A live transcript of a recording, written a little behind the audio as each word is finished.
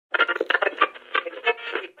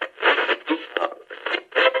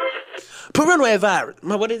Parental advisory.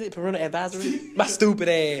 What is it? Parental advisory? My stupid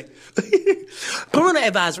ass. Parental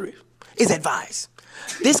advisory is advised.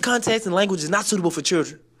 This context and language is not suitable for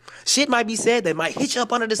children. Shit might be said that might hit you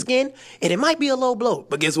up under the skin, and it might be a low blow.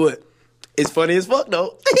 But guess what? It's funny as fuck,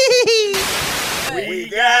 though. We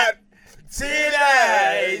got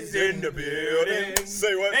titties in the building.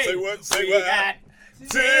 Say what, say what, say what. We got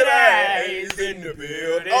titties in the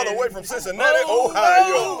building. All the way from Cincinnati,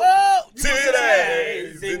 Ohio.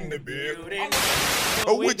 Titties in the building.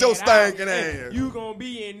 With your stinking ass. You gonna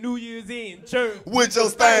be in New Year's in church. With your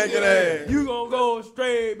stinking ass. You gonna go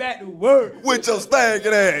straight back to work. With your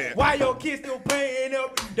stinking ass. Why your kids still playing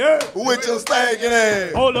up in dirt? With your stinking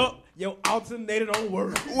ass. Hold up. Your alternator don't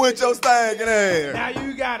work. With your stinking ass. Now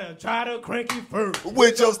you gotta try to crank it first.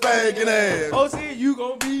 With your stinking ass. Oh, see, you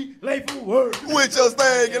gonna be late for work. With your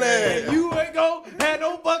stinking ass. And you ain't gonna have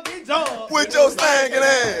no fucking job. With your stinking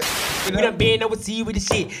ass. We done been overseas with the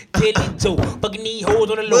shit. Tell it Joe. Fucking these hoes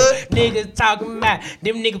on the low. Niggas talking about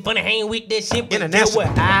them niggas funny hang with that shit. But guess what?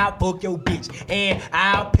 I'll fuck your bitch. And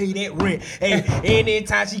I'll pay that rent. And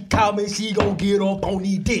anytime she call me, she gon' get up on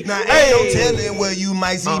these dicks. Now, ain't no telling where you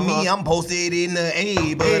might see me. I'm posted in the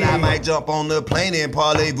A, but I might jump on the plane and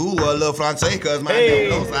parlez-vous a little francais, cause my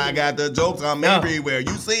nose, I got the jokes, I'm everywhere.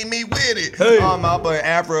 You see me with it. I'm up in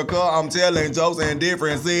Africa, I'm telling jokes in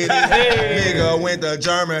different cities. Nigga went to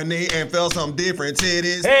Germany and felt some different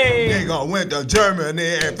titties. Nigga went to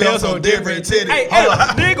Germany and felt some different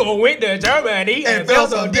titties. Nigga went to Germany and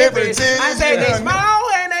felt some different titties. I say they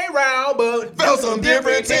small and they round, but felt some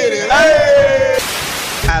different titties. Hey!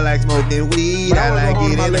 I like smoking weed, I like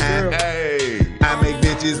getting high. Hey. I make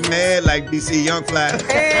bitches mad like DC Young Fly.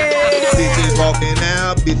 Hey. Bitches walking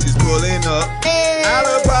out, bitches pulling up. Hey.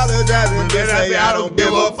 I'll apologize and just say I don't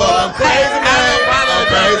give a fuck. I'm crazy man, I'm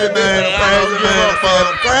crazy man,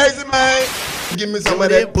 I'm crazy man. Give me some of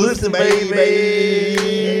that pussy, baby.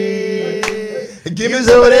 Give me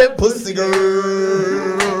some of that pussy,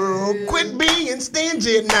 girl. Quit being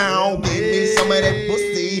stingy now. Give me some of that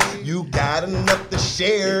pussy. You got enough to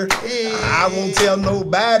share. I won't tell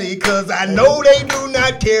nobody, cause I know they do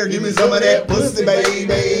not care. Give me some of that pussy,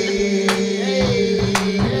 baby.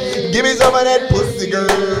 Give me some of that pussy, girl.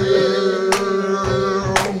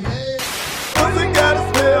 Pussy got a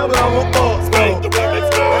smell, but I won't fuck, no.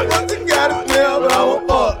 Pussy got a smell, but I won't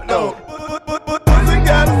fuck, no. Pussy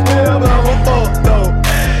got a smell, but I won't fuck, no.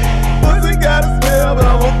 Pussy got a smell, but I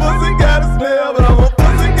won't. Pussy got a smell, but I won't.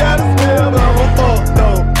 Pussy got a smell, but I won't fuck, no.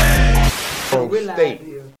 State.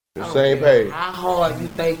 The same page. how hard you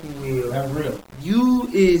think you will. That's real. You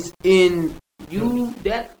is in you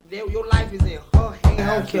that your life is in her hand.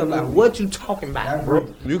 I don't care about what you talking about,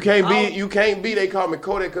 bro. You can't be. They call me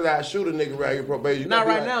Kodak because I shoot a nigga around your probation. Not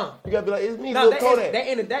right now. You gotta be like, it's me, No, little Kodak. that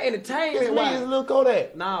entertainment. It's me, it's little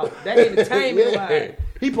Kodak. No, that entertainment. Yeah. Wise.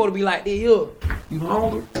 He supposed to be like this here. You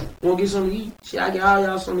hungry? Want to get something to eat? Shit, I get all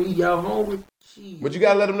y'all something to eat. Y'all hungry? Shit. But you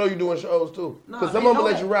gotta let them know you're doing shows too. Nah, Cause some they of them know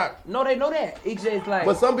let that. you rock. No, they know that. It's just like.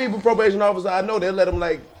 But some people, probation officers, I know they let them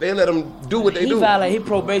do what they do. He violated his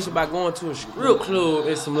probation by going to a strip club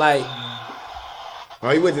and some like. Oh,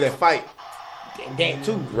 he went to that fight. That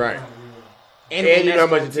too. Right. And you know how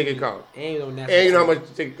much your ticket cost. And you know And you know how much your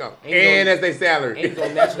ticket cost. And that's their salary. And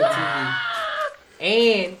on national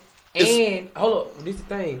TV. And hold up, this is the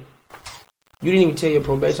thing. You didn't even tell your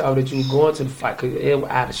probation officer that you were going to the fight because it was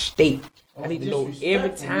out of state. I need to know every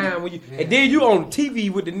time when you. And then you on TV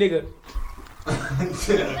with the nigga.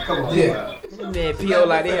 Come on. Yeah. Man, P.O.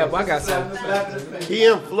 like that, I got something. He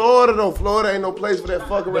in Florida though. Florida ain't no place for that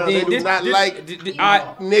fuck around. They do not like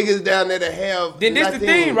niggas down there that have. Then this the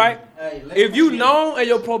thing, right? If you known as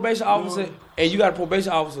your probation officer and you got a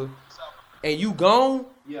probation officer and you gone,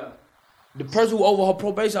 the person who over her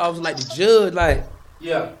probation officer, like the judge, like,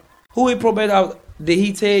 who is probation officer? Did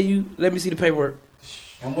he tell you? Let me see the paperwork.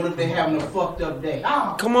 And what if they having a fucked up day?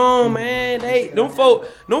 Come on, man. Them folk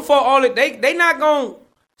all they not gonna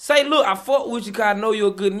say, look, I fuck with you cause I know you're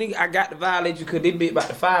a good nigga. I got to violate you cause they bitch about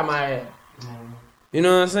to fire my ass. You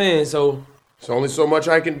know what I'm saying? So it's only so much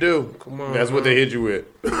I can do. Come on. That's what they hit you with.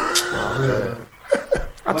 But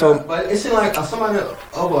it seems like somebody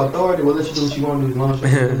over authority will let you do what you want to do as long as you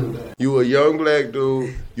do that. You a young black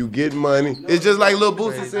dude, you get money. It's just like Lil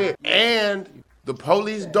Boosie said. And the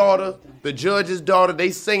police daughter, the judge's daughter, they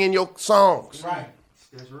singing your songs. Right.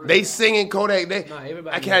 They singing Kodak.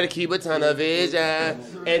 I gotta keep a ton of vision.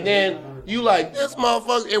 And then you like, this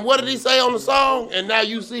motherfucker, and what did he say on the song? And now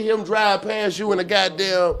you see him drive past you in a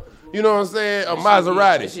goddamn, you know what I'm saying, a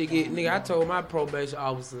Maserati. Nigga, I told my probation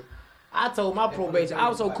officer, I was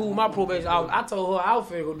so cool with my probation officer, I told her I was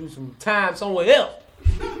finna go do some time somewhere else.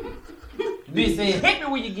 Bitch said, hit me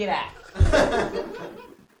when you get out.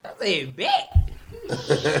 I said, bet.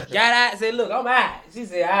 Got out, said, look, I'm out. She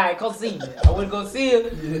said, all right, come see me. I went to go see her.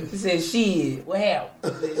 She said, shit, what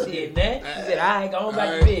happened? I said, shit, nothing. She said, all right, go on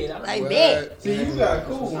back to bed. I'm like, bet. See, you got a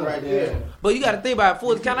cool one right there. But you got to think about it.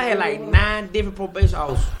 Fools kind of had like 9 different probation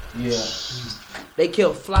officers. Yeah. They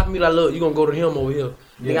kept flopping me like, look, you gonna go to him over here.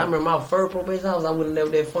 Nigga, I remember my first probation officer, I wouldn't never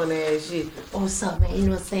that funny ass shit. Oh, what's up, man? You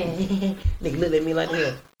know what I'm saying? Nigga looked at me like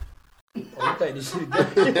that. Oh, you think this shit good?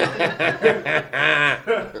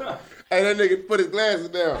 Hey, that nigga put his glasses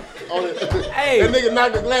down. Hey. That nigga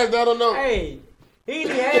knocked his glasses down, I don't know. Hey, he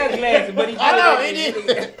didn't have glasses, but he did. I know, he did.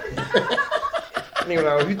 Nigga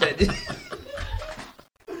like, oh, you think this?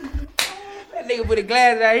 That nigga put his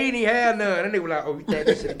glasses out, he didn't have none. That nigga was like, oh, you think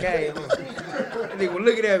this shit a game, huh? That nigga was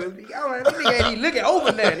looking at me. I'm like, this nigga ain't even looking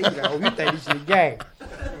over there. He was like, oh, you think this shit a game?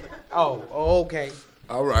 Oh, okay.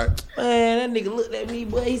 All right. Man, that nigga looked at me,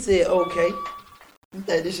 boy. He said, okay. You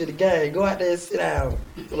think this shit a game? Go out there and sit down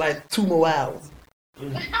for like 2 more hours.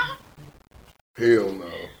 Hell no.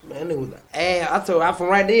 Man, that nigga was like, I told her from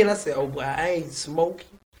right then, I said, oh, boy, I ain't smoking.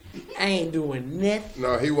 I ain't doing nothing.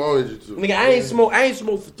 No, he wanted you to. Nigga, I ain't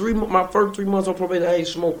smoke for 3 months. My first 3 months on probation, I ain't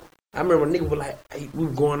smoke. I remember a nigga was like, hey, we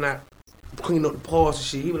were going out, cleaning up the paws and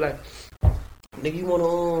shit. He was like, nigga, you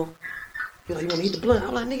wanna he like, you wanna hit the blunt?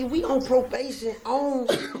 I'm like, nigga, we on probation, on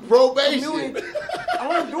Probation.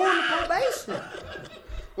 I'm doing the probation.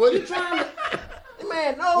 What You trying to,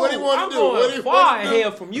 man, no. What he wanna I'm do? going What he far wanna do?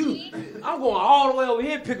 ahead from you. I'm going all the way over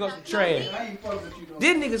here to pick up some trash.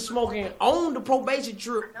 This nigga smoking on the probation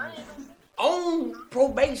trip, on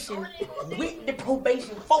probation, with the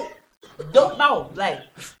probation folk. Ducked off, like,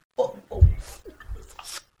 fuck.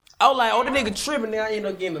 I was like, oh, the nigga tripping. Then I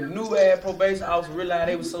ended up getting a new ass probation officer. Realized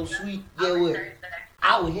they was so sweet. Get what?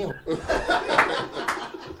 I was him.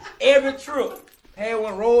 Every trip, had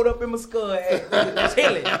one rolled up in my skull, had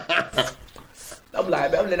chilling. I'm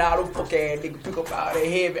like, man, I'm letting all those fuck ass niggas pick up all that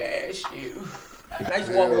heavy ass shit. And I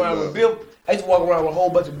used to walk around with a whole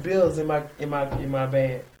bunch of bills in my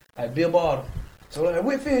bag, like bill bottle. So like,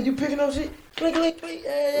 Whitfield, you picking up shit? Click, click, click.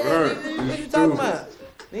 What you talking about?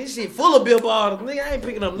 This shit full of bill bottles. Nigga, I ain't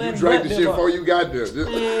picking up nothing. You drank the but shit bill before you got there. Just-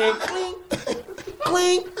 Man,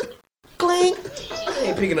 clink, clink. I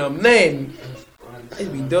ain't picking up nothing.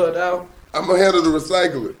 It be ducked out. I'm gonna handle the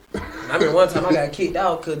recycling. I mean, one time I got kicked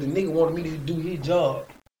out because the nigga wanted me to do his job.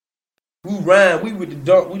 We with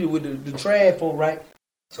the trash folk, right?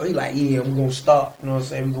 So he like, yeah, we're gonna stop. You know what I'm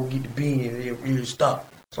saying? We're gonna get the bin and stop.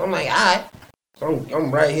 So I'm like, all right. So I'm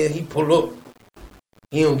right here. He pull up.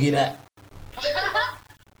 He don't get out.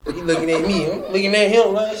 He looking at me. I'm looking at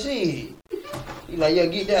him like, shit. He like, yeah,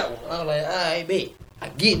 get that one. I was like, all right, bet. I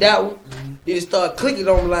get that one. Then it start clicking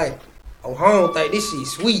on me like, oh, I don't think this shit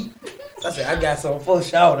sweet. I said, I got something for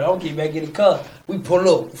shoulder. I'm get back in the car. We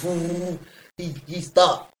pull up. He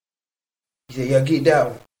stopped. He said, yeah, get that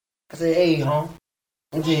one. I said, hey, I'm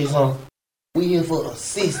tell you something. We here for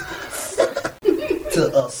assistance.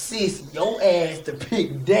 To assist your ass to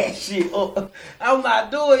pick that shit up. I'm not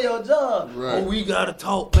doing your job. Right. Oh, we gotta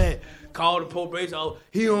talk, man. Call the probation. Oh,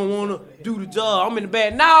 he don't wanna do the job. I'm in the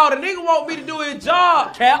back. No, the nigga want me to do his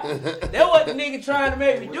job, Cap. That's what the nigga trying to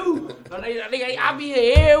make me do. Nigga, I be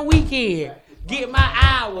here every weekend. Get my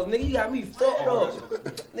hours. Nigga, you got me fucked up.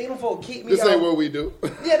 Nigga, them folks kick me out. This ain't what we do.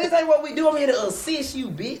 Yeah, this ain't what we do. I'm here to assist you,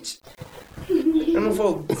 bitch. And them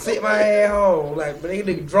folks sit my ass home. Like, but they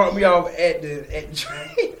nigga drop me off at the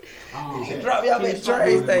train. Drop me off at the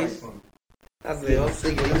train station. I said, I'm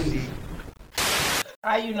sick of this shit.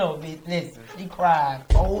 How you know, bitch? Listen, he cried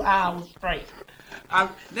 4 hours straight.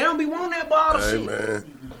 They don't be wanting that bottle Hey, shit.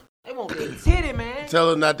 man. They want that titty, man. Tell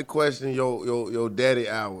her not to question your daddy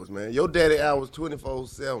hours, man. Your daddy hours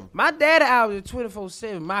 24/7. My daddy hours is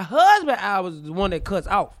 24/7. My husband hours is the one that cuts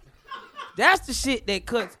off. That's the shit that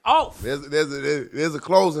cuts off. There's a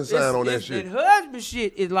closing sign on that shit. That husband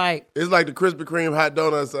shit is like, It's like the Krispy Kreme hot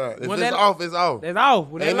donut sign. If it's off, it's off. that's off.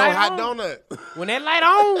 When Ain't that no light hot on, donut. When that light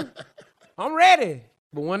on, I'm ready.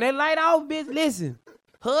 But when that light off, bitch, listen.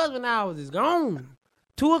 Husband hours is gone.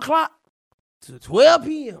 2 o'clock to 12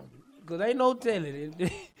 p.m. Because ain't no telling.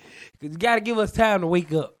 Because you got to give us time to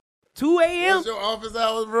wake up. 2 a.m. What's your office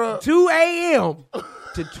hours, bro? 2 a.m.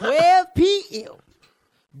 to 12 p.m.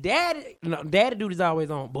 Daddy duty is always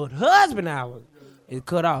on, but husband hours is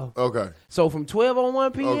cut off. Okay. So from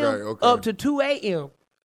 12:01 p.m. Okay. up to 2 a.m.,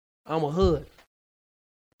 I'm a hood.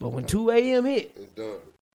 But when 2 a.m. hit, It's done.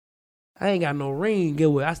 I ain't got no ring. Get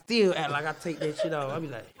what? I still act like I take that shit off. I be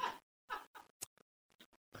like,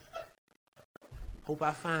 hope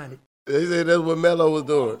I find it. They said that's what Mello was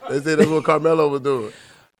doing. They said that's what Carmelo was doing.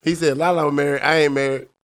 He said, Lala was married. I ain't married.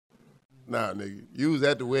 Nah, nigga. You was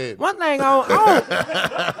at the wedding. One thing I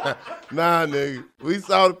don't, Nah, nigga. We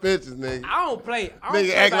saw the pictures, nigga. I don't play. I don't Nigga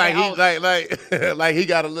play act by like the he house. like he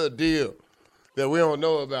got a little deal that we don't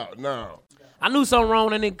know about. No. I knew something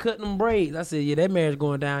wrong and then cutting them braids. I said, yeah, that marriage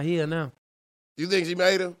going down here now. You think she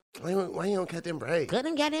made him? Why you don't cut them braids? Cut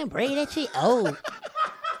them goddamn braid, that shit old.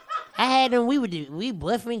 I had them, we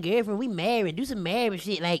boyfriend, girlfriend, we married, do some married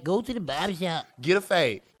shit, like go to the barbershop, Get a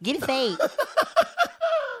fade. get a fade.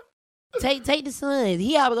 Take the son.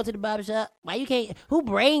 He always go to the barbershop. Why you can't? Who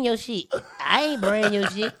braiding your shit? I ain't braiding your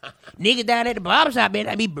shit. Nigga down at the barbershop, man,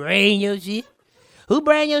 I be braiding your shit. Who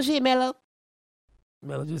braiding your shit, Mello?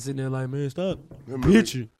 Mello just sitting there like, man, stop Nigga,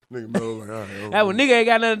 bitching. Nigga Mello like, all right. That when nigga ain't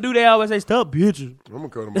got nothing to do, they always say, stop bitching. I'm gonna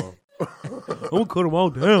cut him off. I'm gonna cut them all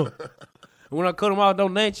down. And when I cut them off,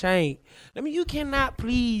 don't nothing change. I mean, you cannot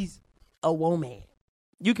please a woman.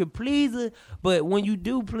 You can please her, but when you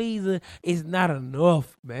do please her, it's not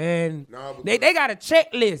enough, man. Nah, but- They got a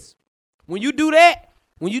checklist. When you do that,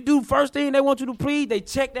 when you do first thing they want you to please, they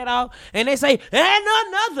check that out, and they say, and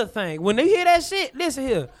another thing. When they hear that shit, listen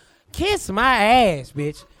here. Kiss my ass,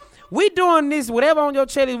 bitch. We doing this, whatever on your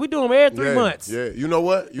checklist, we do them every 3 months. Yeah, you know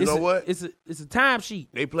what? You know what? It's a time sheet.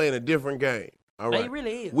 They playing a different game. All right. They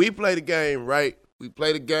really is. We play the game, right? We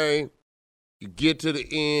play the game. You get to the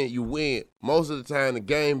end, you win. Most of the time, the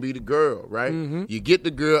game be the girl, right? Mm-hmm. You get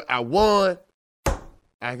the girl. I won.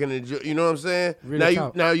 I can enjoy. You know what I'm saying? Real Now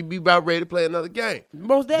talk. you be about ready to play another game.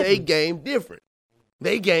 Most definitely. They game different.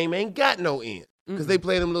 They game ain't got no end because they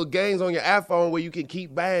play them little games on your iPhone where you can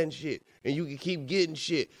keep buying shit and you can keep getting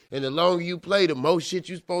shit. And the longer you play, the more shit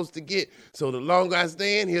you supposed to get. So the longer I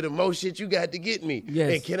stay in here, the more shit you got to get me.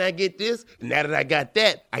 Yes. And can I get this? Now that I got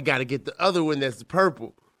that, I got to get the other one that's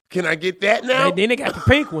purple. Can I get that now? Then they got the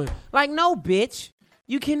pink one. Like, no, bitch,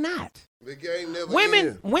 you cannot. The game never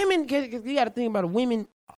Women, ends. cause you got to think about it. Women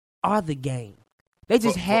are the game. They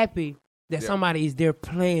just happy that somebody is there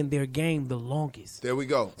playing their game the longest. There we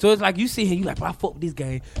go. So it's like you see him, you like, bro, I fuck with this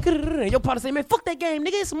game. And your partner say, man, fuck that game,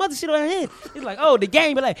 nigga. It's some other shit on here. It's like, oh, the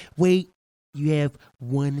game. But like, wait, you have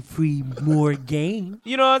one free more game.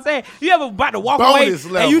 You know what I'm saying? You ever about to walk Bonus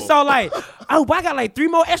away level. and you saw like, oh, but I got like 3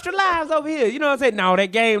 more extra lives over here. You know what I'm saying? No, that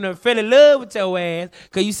game done fell in love with your ass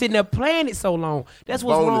because you sitting there playing it so long. That's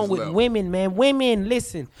what's Bonus wrong with level. women, man. Women,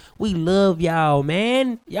 listen, we love y'all,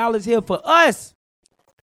 man. Y'all is here for us.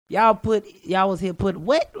 Y'all was here put,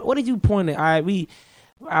 what did you point at? All right,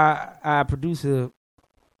 our producer,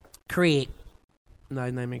 Craig. No,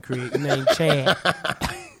 his name ain't Craig. His name Chad.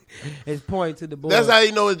 It's pointing to the boy. That's how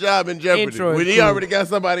you know his job in jeopardy. Intro is When he cool. already got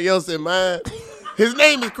somebody else in mind. His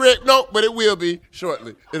name is correct. No, but it will be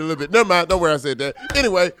shortly in a little bit. Never mind. Don't worry, I said that.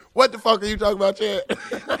 Anyway, what the fuck are you talking about, Chad?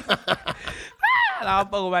 I'll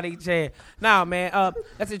fuck about each Chad. Nah, man.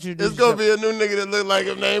 Let's introduce. It's gonna be a new nigga that look like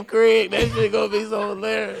him named Craig. That shit gonna be so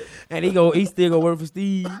hilarious. And he still gonna work for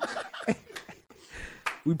Steve.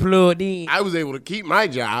 We plugged in. I was able to keep my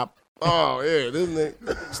job. Oh yeah, this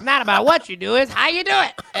nigga. It's not about what you do, it's how you do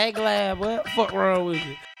it. Hey, glad, what the fuck wrong with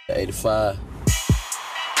you? 85.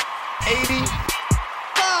 85.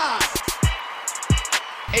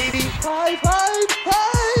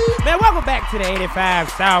 Man, welcome back to the 85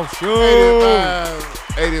 South Show.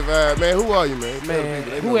 85. Man, who are you, man? Man,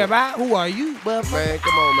 who am I? Who are you, motherfucker? Man,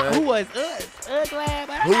 come on, man. Who was us? Ugly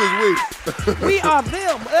boy. Who is we? We are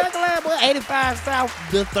them. Ugly boy. 85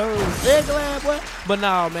 South, the third. Ugly boy. But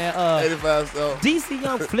no, man. 85 so. DC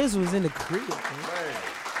Young Fliss was in the crib. Man.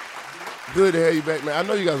 Good to have you back, man. I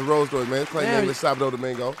know you got some road stories, man. Claim Man. name is Sabdo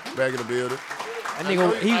Domingo. Back in the building. That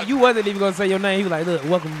nigga, you wasn't even gonna say your name. He was like, "Look,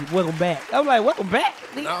 welcome back." I was like, "Welcome back."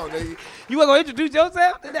 Nigga. No, nigga. You wasn't gonna introduce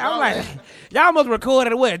yourself? I'm like, y'all must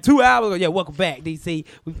recorded what 2 hours ago. Yeah, welcome back, DC.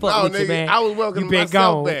 We fuck No, with you, nigga. man. I was welcoming You been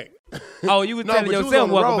myself gone. back. Oh, you was No, telling but you was yourself on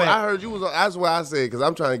the welcome road. back. I heard you was on. That's why I said, because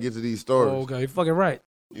I'm trying to get to these stories. Oh, okay, fucking right.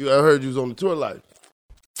 I heard you was on the tour life.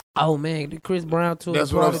 Oh man, the Chris Brown tour.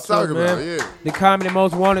 That's what I was talking man. about, yeah. The Comedy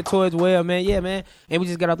Most Wanted tour as well, man. Yeah, man. And we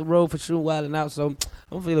just got off the road for True Wild and Out, so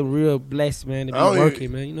I'm feeling real blessed, man, to be Oh, yeah.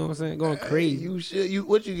 working, man. You know what I'm saying? Going crazy. You shit.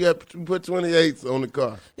 What you got? You put 28s on the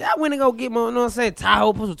car. Yeah, I went and go get my, you know what I'm saying,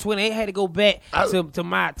 Tahoe put some 28. Had to go back I-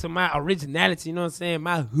 to my originality, you know what I'm saying,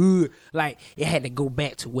 my hood. Like, it had to go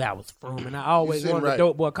back to where I was from. And I always sitting wanted right. a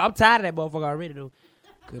dope boy. I'm tired of that motherfucker already, though.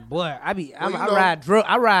 Good boy, I you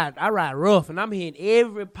ride rough, and I'm hitting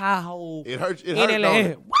every pothole. It hurts. It in hurt. LA. don't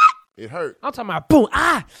it? What? It hurt. I'm talking about boom,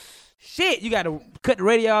 shit. You got to cut the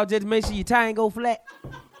radio off just to make sure your tire ain't go flat.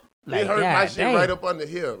 Like, It hurt my God shit damn. right up under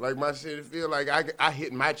here. Like my shit, it feel like I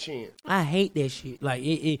hit my chin. I hate that shit. Like,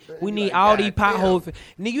 we you need like, all God these potholes.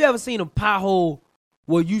 Nigga, you ever seen a pothole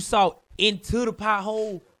where you saw into the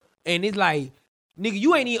pothole and it's like Nigga,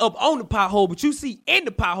 you ain't even up on the pothole, but you see in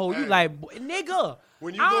the pothole, you like, nigga.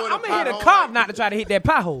 When you go in I'm the gonna hit a pothole, car like- not to try to hit that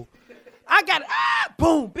pothole. I got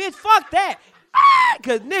boom, bitch, fuck that.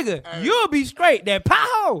 Cause nigga, you'll be straight. That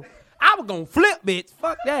pothole, I was gonna flip, bitch.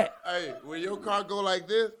 Fuck that. Hey, when your car go like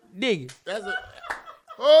this, Nigga. that's a.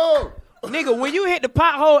 Oh! Nigga, when you hit the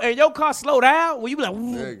pothole and your car slow down, when you be like,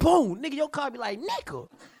 Nigga. boom, nigga, your car be like, nigga,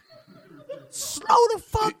 slow the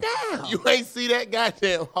fuck down. You ain't see that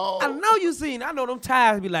goddamn hole. I know you seen. I know them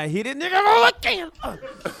tires be like, hit it, nigga, roll again.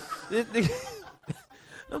 This nigga,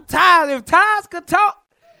 them tires, if tires could talk,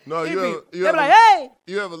 No, they you be ever, like, hey.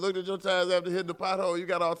 you ever looked at your tires after hitting the pothole? You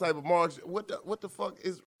got all type of marks. What the fuck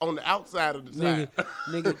is on the outside of the tire?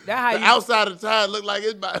 Nigga, that how The you. outside of the tire look like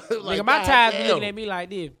it's about. Like, Nigga, my God tires be damn. looking at me like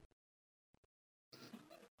this.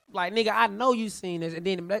 Like, nigga, I know you seen this. And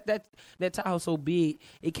then that tire so big,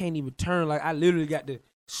 it can't even turn. Like, I literally got to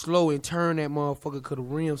slow and turn that motherfucker because the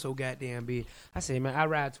rim so goddamn big. I said, man, I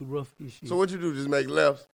ride too rough for this shit. So what you do? Just make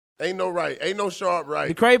lefts. Ain't no right. Ain't no sharp The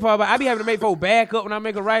right. crazy part about I be having to make folks back up when I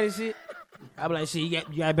make a right and shit. I be like, shit, you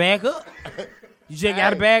got to back up. You just got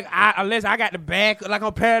to back, unless I got to back like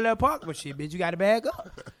on parallel park, but shit, bitch, you got to back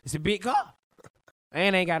up. It's a big car.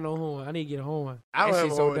 And ain't got no horn. I need to get a horn. I don't That have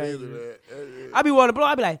shit a so horn either, dangerous. man. I be wanting to blow.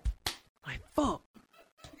 I be like, fuck.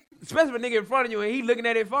 Especially when a nigga in front of you and he looking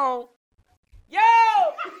at his phone. Yo!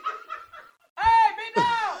 Hey, big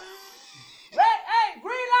dog! Hey,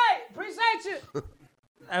 green light! Appreciate you!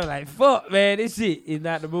 I was like, fuck, man, this shit is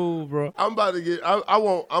not the move, bro. I'm about to get. I'm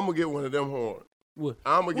gonna get one of them horns. What?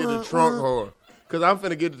 I'm gonna get the trunk horn, cause I'm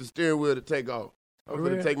finna get the steering wheel to take off. I'm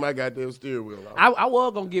finna Real? take my goddamn steering wheel off. I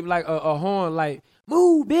was gonna give like a horn, like,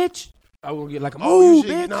 move, bitch. I was gonna get like a Oh, you move,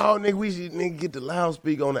 should, bitch. no, nigga, we should get the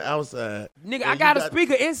loudspeaker on the outside. Nigga, And I you got a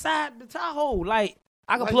speaker inside the Tahoe. Like,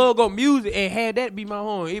 I can plug on music and have that be my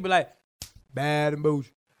horn. He be like, bad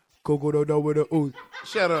emotion. Coco don't know where the ooze.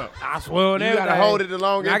 Shut up. I swear on You everything. gotta hold it the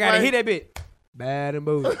longest. I gotta play? hit that bit. Bad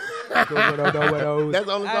emotion. Coco don't know where the ooze. That's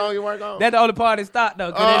the only song you work on. That's the only part that stopped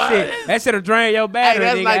though. Cause that shit'll drain your Hey, battery.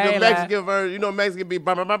 that's nigga. like I the ain't lying. Mexican version. You know, Mexican be.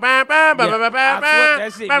 I swear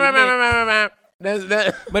that shit be That's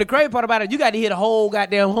that. But the crazy part about it, you got to hit a whole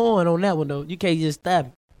goddamn horn on that one though. You can't just stop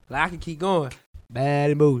it. Like I can keep going.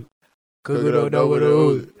 Bad emotion. Coco don't know where the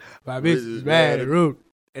ooze. My bitch is bad and rude.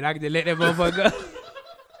 And I can just let that motherfucker go.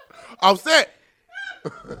 Offset.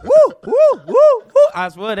 Woo. I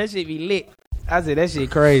swear that shit be lit. I said that shit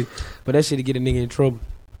crazy. But that shit'll get a nigga in trouble.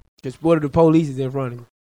 Cause what if the police is in front of you?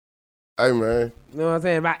 Hey, man. You know what I'm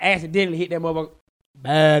saying? If I accidentally hit that motherfucker,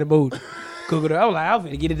 bad mood. Cook it up. I was like, I'm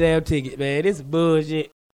finna get a damn ticket, man. This is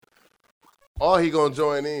bullshit. Or he gonna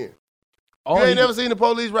join in. Oh, You ain't never seen the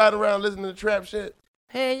police riding around listening to trap shit?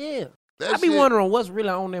 Hell yeah. That I be shit, wondering what's really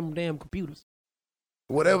on them damn computers.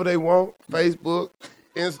 whatever they want, Facebook,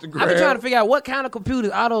 Instagram. I be trying to figure out what kind of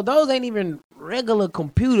computers. Although those ain't even regular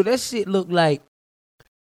computer. That shit look like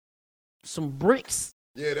some bricks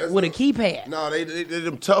yeah, that's with a keypad. No, they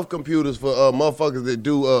them tough computers for motherfuckers that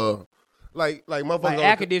do like motherfuckers Like on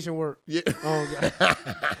air condition work. Yeah. Oh, God.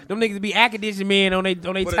 Them niggas be air condition men on they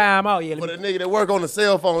But a- time out. Yeah, But a nigga that work on the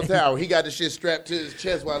cell phone tower, he got the shit strapped to his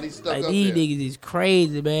chest while he's stuck like up these there. niggas is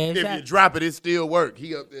crazy, man. If you drop it, it still work.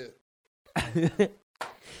 He up there.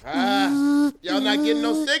 Y'all not getting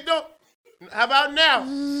no signal? How about now?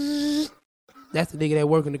 That's the nigga that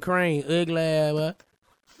work in the crane. Ugly ass, boy.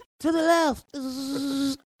 To the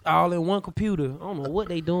left. All in one computer. I don't know what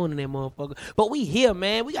they doing in that motherfucker. But we here,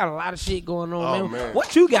 man. We got a lot of shit going on, Oh, man. man.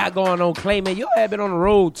 What you got going on, Clay, man? Your ass been on the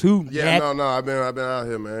road, too. Yeah, Jack. no, I've been out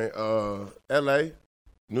here, man. L.A.,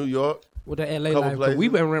 New York. What that LA Couple life? 'Cause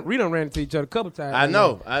places. We done ran into each other a couple times. I man.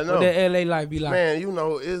 know. What that LA life be like? Man, you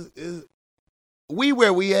know, is we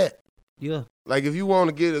where we at. Yeah. Like, if you want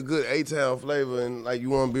to get a good A-Town flavor and, like, you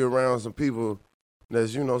want to be around some people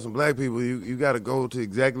that's, you know, some black people, you got to go to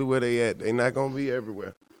exactly where they at. They not going to be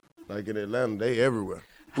everywhere. Like, in Atlanta, they everywhere.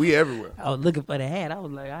 We everywhere. I was looking for the hat. I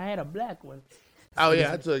was like, I had a black one. Oh,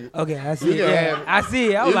 yeah, I took it. Okay, I see You it. can Yeah, have it. I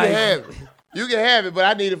see it. I was You like, can have it. You can have it, but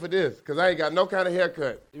I need it for this because I ain't got no kind of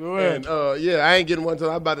haircut. Right. And, yeah, I ain't getting one until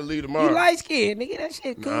I'm about to leave tomorrow. you light skinned, nigga. That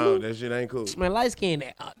shit cool. No, that shit ain't cool. Man, light skinned.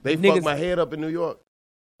 They fucked my head up in New York.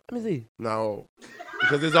 Let me see. No,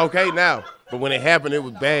 because it's okay now. But when it happened, it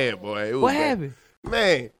was bad, boy. It was What bad. happened?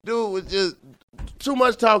 Man, dude was just too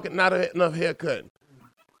much talking, not enough haircutting.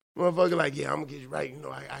 Motherfucker like, yeah, I'm going to get you right. You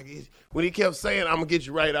know, I get you. When he kept saying, I'm going to get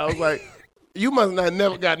you right, I was like, you must not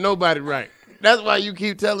never got nobody right. That's why you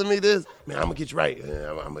keep telling me this. Man, I'm going to get you right.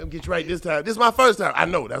 I'm going to get you right this time. This is my first time. I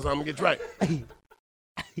know. That's why I'm going to get you right.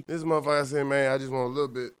 This motherfucker said, man, I just want a little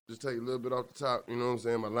bit. Just take a little bit off the top. You know what I'm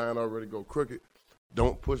saying? My line already go crooked.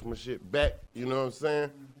 Don't push my shit back. You know what I'm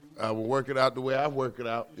saying? I will work it out the way I work it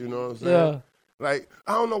out. You know what I'm saying? Yeah. Like,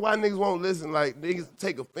 I don't know why niggas won't listen. Like, niggas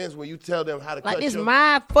take offense when you tell them how to Like cut this your...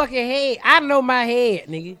 my fucking head. I know my head,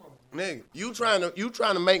 nigga. Nigga, you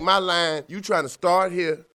trying to make my line, you trying to start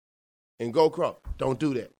here and go across. Don't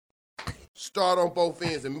do that. Start on both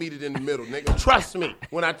ends and meet it in the middle, nigga. Trust me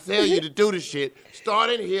when I tell you to do this shit. Start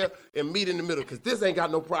in here and meet in the middle, because this ain't got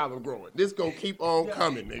no problem growing. This gonna keep on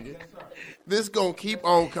coming, nigga. This gonna keep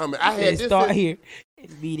on coming. I had this start here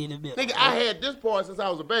and meet in the middle. Nigga, I had this part since I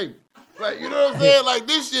was a baby. Like, you know what I'm saying? Like,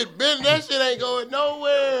 this shit, that shit ain't going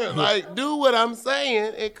nowhere. Like, do what I'm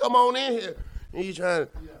saying and come on in here. And you trying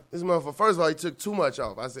to, this motherfucker, first of all, he took too much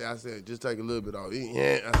off. I said, just take a little bit off.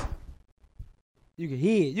 You can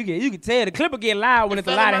hear it. You can tell the clipper get loud when it's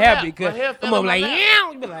a fell lot in of my hair lap. because My hair fell I'm in my like, lap.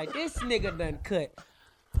 yeah. You be like, this nigga done cut.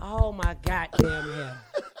 Oh my goddamn hair.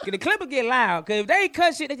 Cause the clipper get loud. Cause if they ain't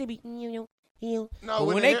cut shit, they just be No, but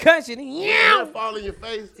when they cut shit, when the hair fall in your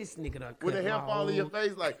face, this nigga done cut. when the hair my fall in your whole-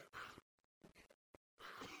 face, like,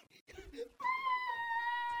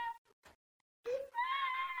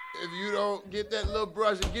 if you don't get that little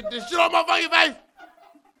brush and get this shit off my fucking face,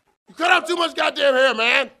 you cut out too much goddamn hair,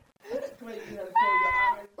 man.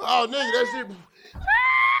 Oh, nigga, that shit.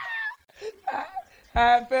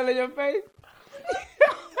 How it fell in your face?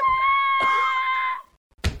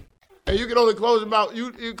 And you can only close your mouth.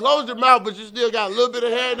 You close your mouth, but you still got a little bit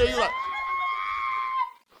of hair in there. You like,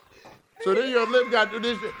 so then your lip got to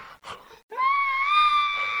do this shit.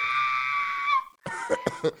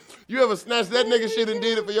 You ever snatched that nigga shit and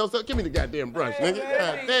did it for yourself? Give me the goddamn brush, nigga.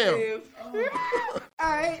 God damn.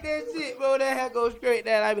 I hate that shit, bro. That hair go straight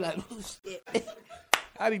down. I be like, oh shit.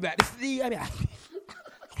 I be about to see. I be like,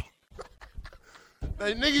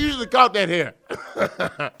 Hey, nigga usually caught that hair.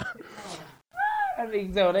 I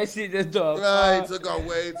think so. That shit just dog. Nah, he took off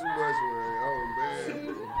way too much, man. Oh,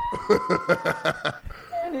 man.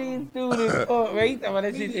 That nigga stupid as fuck, man. He talking about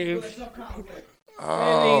that shit. That nigga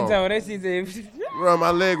Oh, talking about that shit. bro,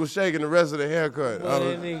 my leg was shaking the rest of the haircut. Boy,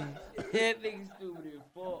 that nigga stupid as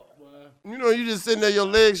fuck, boy. You know, you just sitting there, your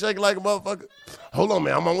legs shaking like a motherfucker. Hold on,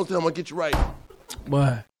 man. I'm almost there. I'm going to get you right.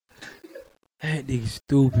 Boy, that nigga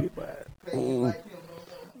stupid, boy.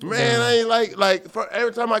 Man, I ain't like for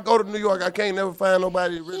every time I go to New York, I can't never find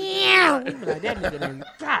nobody that really. Yeah, we be like, that nigga done.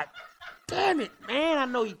 God damn it, man! I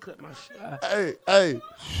know he cut my shit. Hey,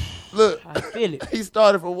 look, I feel it. he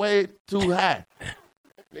started from way too high.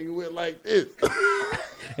 Nigga went like this.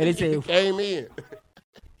 And they said, Came in.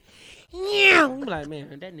 yeah. We be like, man,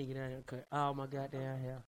 that nigga done cut all my goddamn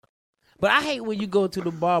hair. But I hate when you go to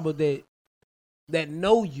the barber that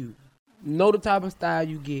know you, know the type of style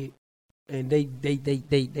you get. And they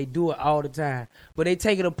do it all the time. But they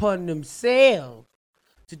take it upon themselves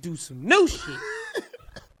to do some new shit.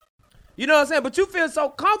 You know what I'm saying? But you feel so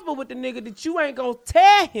comfortable with the nigga that you ain't gonna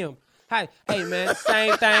tell him. Hey man,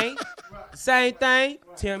 same thing. Same thing.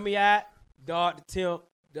 Temp Me Out. Dog the temp.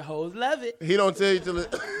 The hoes love it. He don't tell you till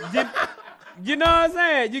it. You know what I'm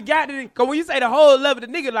saying? You got to, cause when you say the whole love it, the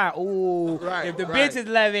nigga like, ooh, Right, if the right, bitches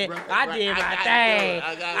love it, right, I right. did I my gotta thing.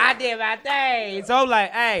 do it. I did my thing. So I'm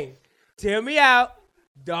like, hey, tell me out,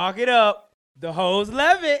 dog it up. The hoes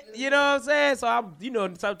love it. You know what I'm saying? So I'm,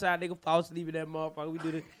 sometimes nigga fall asleep in that motherfucker. We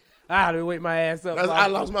do this. I had to wake my ass up. I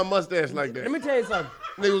lost my mustache like that. Let me tell you something.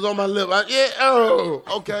 Nigga was on my lip.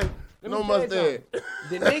 Okay. Let No me tell you mustache. something.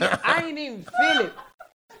 The nigga, I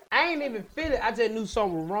ain't even feel it. I just knew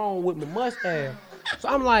something was wrong with my mustache. So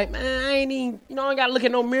I'm like, man, I ain't even, I ain't gotta look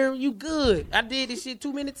at no mirror. You good. I did this shit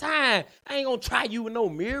too many times. I ain't gonna try you with no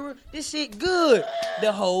mirror. This shit good.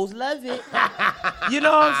 The hoes love it. You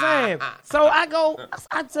know what I'm saying? So I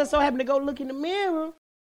just so happen to go look in the mirror.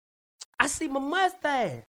 I see my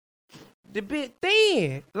mustache. The bit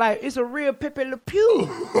thin. Like, it's a real Pepe Le Pew.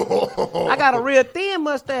 I got a real thin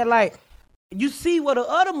mustache. Like, you see what the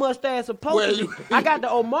other mustache supposed to be. I got the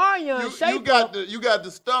Omarion shape up. You got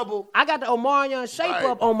the stubble. I got the Omarion shape Right.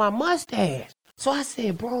 up on my mustache. So I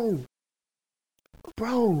said, bro,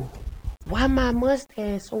 why my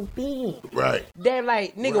mustache so big? Right. They're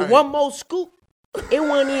like, nigga, Right. one more scoop. It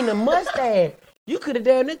wasn't even a mustache. You could have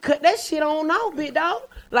damn near cut that shit on off, big dog.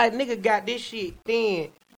 Like, nigga got this shit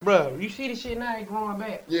thin. Bro, you see this shit now, it growing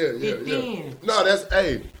back. Yeah. It thin. No, that's,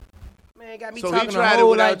 Man, got me So he talking tried a it whole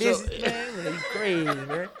without like this. your- Man, you crazy,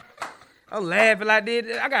 man. I'm laughing like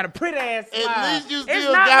this. I got a pretty ass smile. At least you It's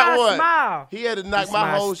still not got my one. smile. He had to knock It's my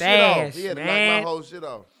my whole stash, shit off. He had to knock man. my whole shit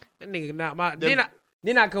off. That nigga knocked my.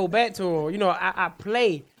 Then I go back to him. You know, I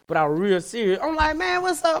play, but I was real serious. I'm like, man,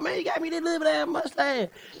 what's up, man? You got me this little bit of mustache.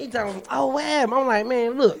 He telling me, oh, wow. I'm like,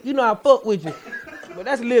 man, look, I fuck with you. But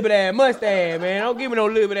that's a little bit of that mustache, man. Don't give me no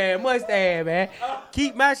little bit of that mustache, man.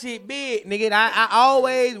 Keep my shit big, nigga. I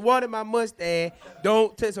always wanted my mustache.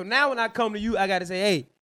 So now when I come to you, I gotta say, hey,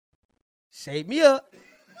 shape me up.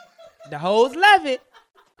 The hoes love it.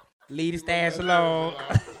 Leave the stash alone.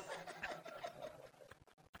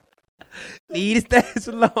 Leave the stash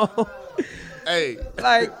alone. Hey.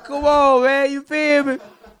 Like, come on, man. You feel me?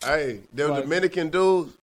 Hey, them Dominican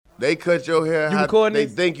dudes, they cut your hair You how recording they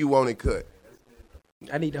this? think you want it cut.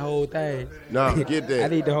 I need the whole thing. Nah, get that. I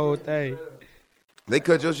need the whole thing. They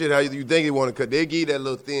cut your shit how you think you want to cut. They give you that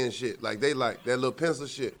little thin shit. Like they like that little pencil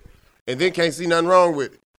shit. And then can't see nothing wrong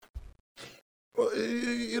with it. Well,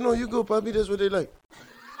 you know, you go, puppy, that's what they like.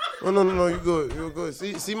 Oh, no, you good.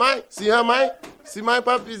 See mine? See how mine? See my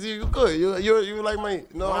puppy, you good. You like mine.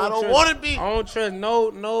 No, I don't want to be. I don't trust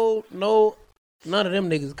none of them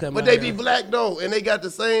niggas coming. But they be black though, and they got the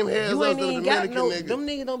same hair as You us, ain't the even got Dominican no. niggas. Them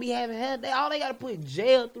niggas don't be having hair. All they gotta put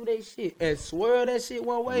gel through their shit and swirl that shit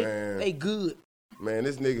one way. Man. They good. Man,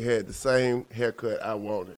 this nigga had the same haircut I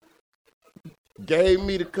wanted. Gave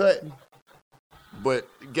me the cut, but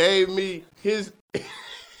gave me his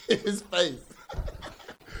face.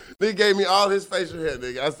 Nigga gave me all his facial hair,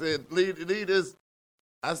 nigga. I said, leave this.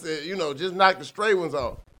 I said, just knock the straight ones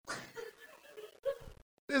off.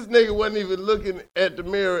 This nigga wasn't even looking at the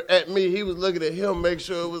mirror at me. He was looking at him, make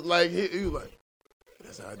sure it was like, he was like,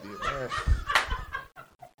 that's how I did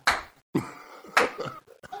mine.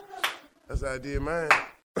 That's how I did mine.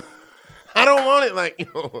 I don't want it like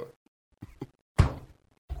yours.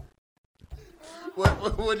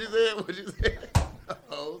 What you said? What you said?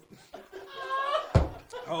 Oh.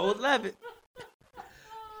 Hoes love it.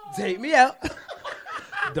 Take me out.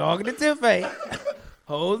 Dog in the tip face.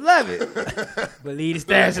 Hoes love it. But leave the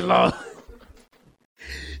stash alone.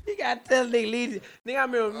 You gotta tell nigga leave it. Nigga, I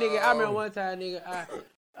remember one time, nigga,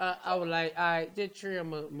 I was like, all right, just trim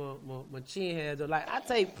my chin hair. So like, I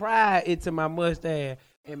take pride into my mustache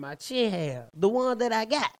and my chin hair, the one that I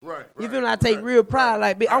got. Right. You feel me? I take real pride.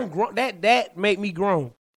 Like, bitch, I'm grown. That make me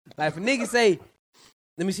grown. Like, if a nigga say,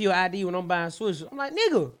 let me see your ID when I'm buying switches. I'm like,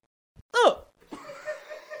 nigga, look.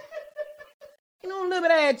 You know, a little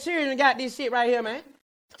bit of that children got this shit right here, man.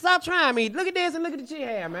 Stop trying me. Look at this and look at the chin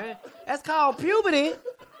hair, man. That's called puberty,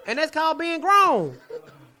 and that's called being grown.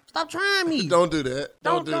 Stop trying me. Don't do that.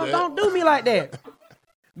 Don't do that. Don't do me like that.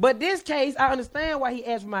 But this case, I understand why he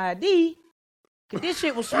asked for my ID. Cause this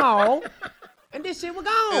shit was small, and this shit was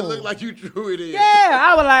gone. It looked like you drew it in. Yeah,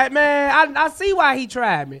 I was like, man, I see why he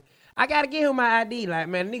tried me. I gotta give him my ID. Like,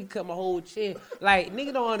 man, nigga cut my whole chin. Like,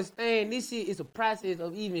 nigga don't understand. This shit is a process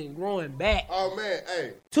of even growing back. Oh, man,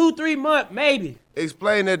 hey. 2-3 months, maybe.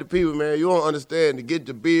 Explain that to people, man. You don't understand. To get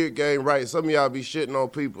the beard game right, some of y'all be shitting on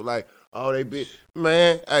people like, oh, they be.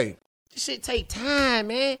 Man, hey. This shit take time,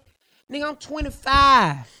 man. Nigga, I'm 25.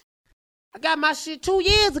 I got my shit 2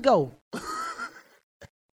 years ago.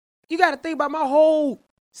 You gotta think about my whole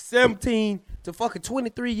 17 to fucking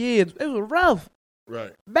 23 years. It was rough.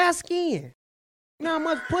 Right. Bad skin. You know how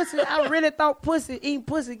much pussy? I really thought eating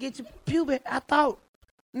pussy get you puberty. I thought,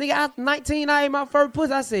 nigga, I was 19, I ate my first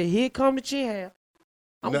pussy. I said, here come the chin hair.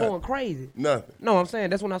 I'm Nothing. going crazy. Nothing. No, I'm saying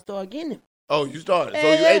that's when I started getting it. Oh, you started.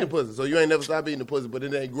 So you ate the pussy. So you ain't never stopped eating the pussy, but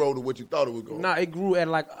it ain't grow to what you thought it would grow. Nah, it grew at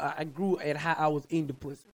I grew at how I was eating the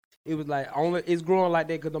pussy. It was like, it's growing like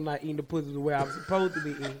that because I'm not eating the pussy the way I was supposed to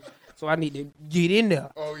be eating. So I need to get in there.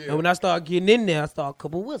 Oh, yeah. And when I start getting in there, I start a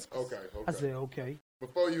couple whiskers. Okay. I said, okay.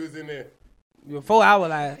 Before you was in there. Before I was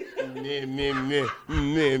like, Meh.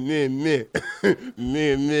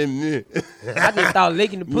 I just thought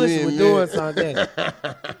licking the pussy was doing something.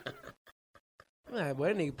 I'm like, boy,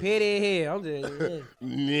 that nigga petty as hell. I'm just,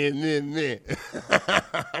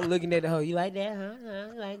 I'm looking at the hoe. You like that, huh?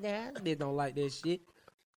 You like that? Bitch don't like that shit.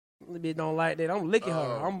 Bitch don't like that. I'm licking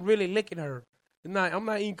her. I'm really licking her. I'm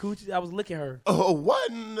not eating coochie. I was licking her. Oh,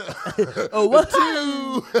 one. Oh, what?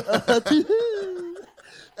 Two.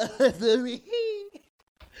 Three.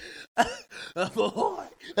 4.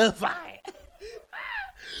 5.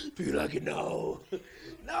 Feel like it, no.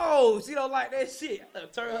 No, she don't like that shit. I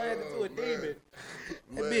turn her into a demon.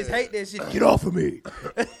 That bitch hate that shit. Get off of me.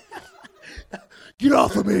 Get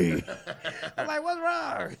off of me. I'm like, what's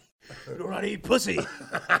wrong? You don't know how to eat pussy.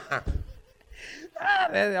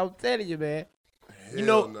 I'm telling you, man. You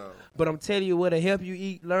know, no. But I'm telling you what'll help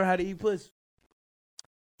you learn how to eat pussy.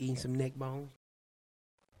 Eating some neck bones.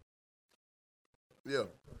 Yeah.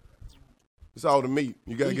 It's all the meat.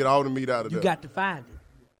 You got to get all the meat out of You there. got to find it.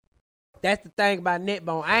 That's the thing about neck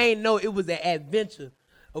bone. I ain't know it was an adventure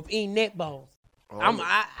of eating neck bones. Oh.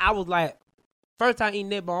 I was like, first time eating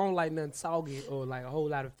neck bone, I don't like nothing soggy or like a whole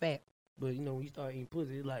lot of fat. But you know, when you start eating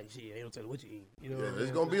pussy, it's like shit. They don't tell you what you eat. You know, what I'm It's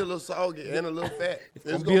saying? gonna be a little soggy and a little fat. It's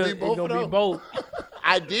gonna gonna be both. It's gonna of be them. both.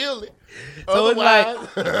 Ideally. So it's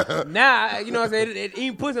Otherwise, like now, you know what I'm saying?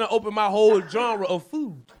 Eating pussy done open my whole genre of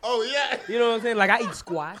food. oh yeah. You know what I'm saying? Like I eat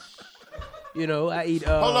squash. You know, I eat.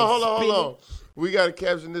 Hold on. spinach. We gotta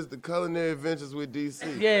caption this: the culinary adventures with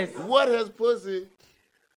DC. Yes. What has pussy?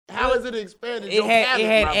 How has it expanded your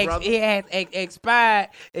palate, my brother? It had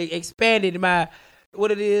expanded my. What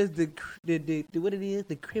it is, the what it is,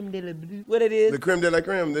 the creme de la bleu. What it is? The creme de la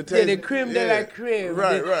creme. The Yeah, taste. the creme de la creme.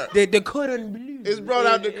 Right, the, right. The cordon bleu. It's brought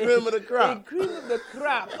out the cream of the crop. The cream of the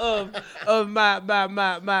crop of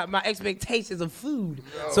my expectations of food.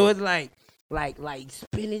 So it's like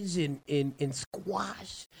spinach and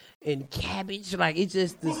squash and cabbage. Like it's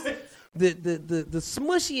just the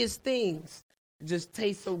smushiest things just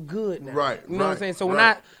taste so good now. Right, You know what I'm right, saying? So when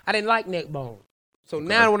right. I didn't like neck bones. So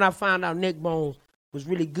now when I found out neck bones was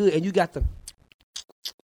really good, and you got to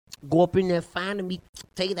go up in there, find the meat,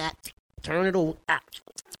 take it out, turn it over,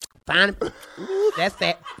 find it. Ooh, that's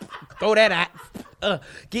fat. Throw that out.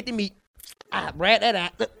 Get the meat. Grab that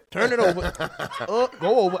out. Turn it over.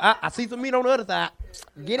 Go over. I see some meat on the other side.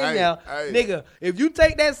 Get in there. Hey. Nigga, if you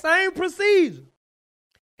take that same procedure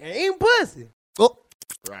and eat pussy,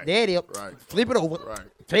 Right. there it is. Right. Flip it over. Right.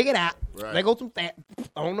 Take it out. Right. There goes some fat.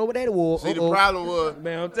 I don't know what that was. See, the problem was,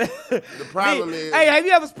 Man, I'm telling you. the problem is, Hey, have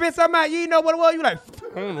you ever spit something out? You didn't know what it was? You like,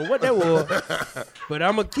 I don't know what that was. But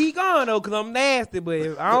I'm going to keep going, though, because I'm nasty. But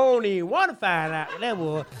if I don't even want to find out what that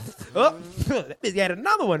was. Oh, that bitch got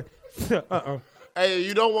another one. hey,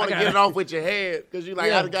 you don't want to I get got it off with your head because you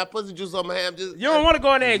like, Yeah. I done got pussy juice on my hand. Just You don't want to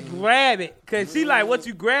go in there and grab it. Because she like, what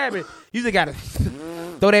you grabbing? You just got to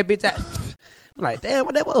throw that bitch out. I'm like, damn,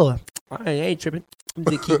 what that was? I ain't tripping. I'm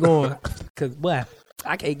just keep going. Because, boy,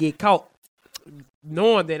 I can't get caught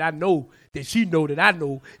knowing that I know that she know that I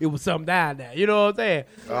know it was something down there. You know what I'm saying?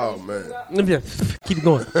 Oh man. Let me just keep it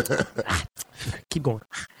going. Keep going.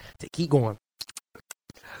 Just keep going.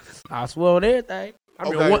 I swear on everything.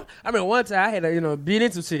 I mean, one time I had to, beat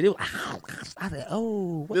into shit. It was, I said,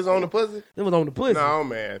 oh. What This on the pussy? It was on the pussy. No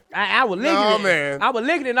man. I was licking No, it. man. I was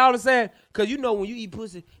licking it and all of a sudden, because when you eat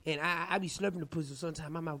pussy, and I be slurping the pussy, sometimes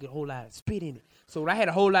my mouth get a whole lot of spit in it. So when I had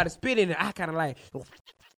a whole lot of spit in it, I kind of like,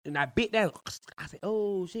 and I bit that. I said,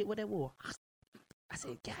 oh, shit, what that was? I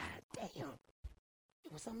said, God damn.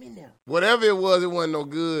 There was something in there. Whatever it wasn't no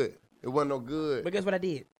good. It wasn't no good. But guess what I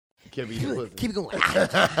did? Kept eating pussy. Keep it going.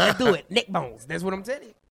 Let's do it. Neck bones. That's what I'm telling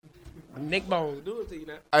you. Neck bones. Do it to you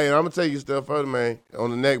now. Hey, I'm gonna tell you stuff further, man.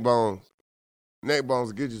 On the neck bones. Neck bones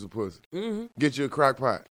will get you some pussy. Mm-hmm. Get you a crock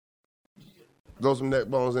pot. Throw some neck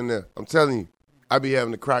bones in there. I'm telling you, I be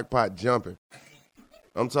having the crock pot jumping.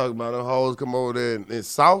 I'm talking about them hoes come over there and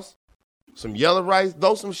sauce, some yellow rice,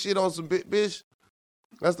 throw some shit on some bitch.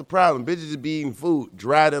 That's the problem. Bitches just be eating food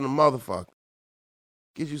dry than a motherfucker.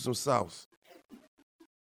 Get you some sauce.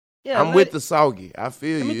 Yeah, I'm with the soggy. I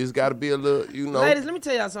feel you. It's got to be a little, Ladies, let me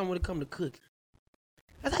tell y'all something when it comes to cooking.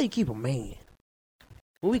 That's how you keep a man.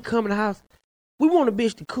 When we come in the house, we want a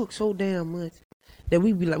bitch to cook so damn much that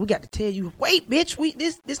we be like, we got to tell you, wait, bitch,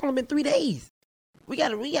 this only been 3 days. We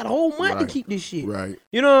got a whole month to keep this shit. Right.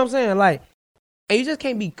 You know what I'm saying? Like, and you just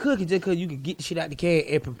can't be cooking just because you can get the shit out the can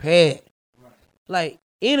and prepare it. Like,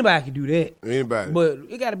 anybody can do that. Anybody. But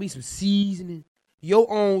it got to be some seasoning, your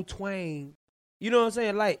own twang. You know what I'm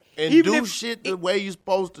saying? Like, And even do if, shit the way you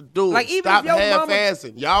supposed to do it. Like, even Stop if your mama-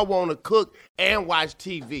 half-assing. Y'all want to cook and watch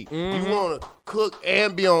TV. Mm-hmm. You want to cook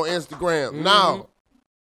and be on Instagram. No.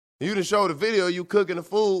 You done show the video you cooking the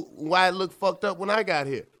food, why it look fucked up when I got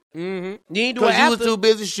here. Mm-hmm. You ain't do it Because you was after. too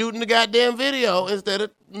busy shooting the goddamn video instead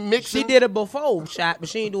of mixing. She did a before shot, but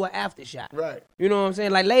she ain't do an after shot. Right. You know what I'm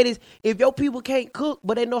saying? Like, ladies, if your people can't cook,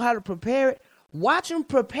 but they know how to prepare it, watch them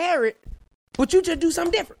prepare it, but you just do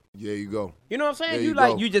something different. There you go. You know what I'm saying? There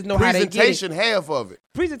You go. just know how they get it. Presentation, half of it.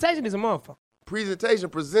 Presentation is a motherfucker. Presentation,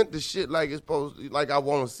 present the shit like it's supposed to, like I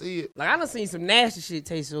want to see it. Like, I done seen some nasty shit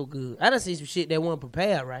taste so good. I done seen some shit that wasn't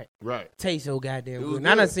prepared right. Right. Taste so goddamn It was good. And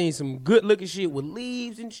I done good. seen some good looking shit with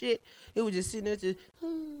leaves and shit. It was just sitting there just,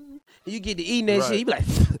 and you get to eating that Right. shit, you be like,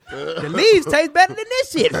 the leaves taste better than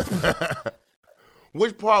this shit.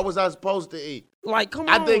 Which part was I supposed to eat? Like, come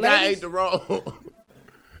on, I think I ladies. ate the wrong.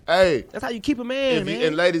 Hey. That's how you keep a man, man.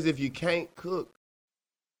 And ladies, if you can't cook,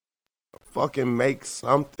 fucking make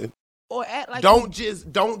something. Or act like Don't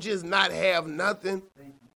just not have nothing.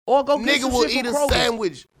 Or go get Nigga some will shit eat from a Kroger.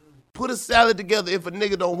 sandwich. Put a salad together. If a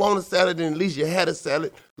nigga don't want a salad, then at least you had a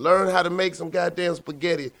salad. Learn how to make some goddamn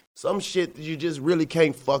spaghetti. Some shit that you just really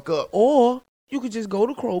can't fuck up. Or you could just go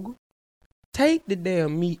to Kroger, take the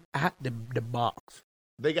damn meat out the box.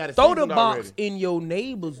 They got it Throw the seasoned box already. in your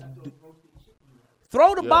neighbor's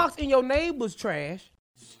Throw the box in your neighbor's trash.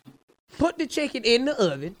 Put the chicken in the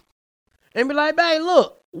oven. And be like, babe,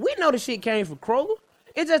 look, we know the shit came from Kroger.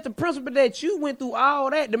 It's just the principle that you went through all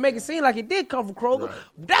that to make it seem like it did come from Kroger. Right.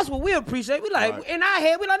 That's what we appreciate. We like, in our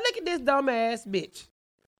head, we like, look at this dumb ass bitch.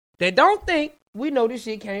 They don't think we know this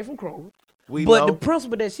shit came from Kroger. But the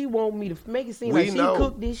principle that she want me to make it seem like she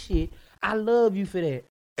cooked this shit, I love you for that.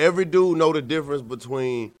 Every dude know the difference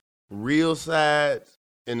between real sides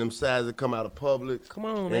and them sides that come out of Publix. Come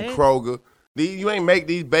on, and man. Kroger. You ain't make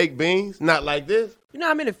these baked beans, not like this. You know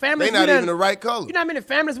how many families they not even the right color. You know how many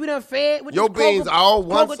families we done fed with your beans Kroger, all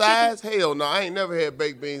one Kroger size? chicken? Hell no, I ain't never had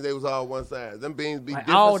baked beans. They was all one size. Them beans be like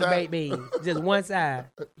different all size. the baked beans, just one side,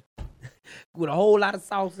 with a whole lot of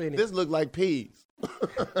sauce in it. This look like peas.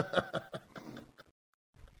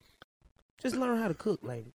 Just learn how to cook,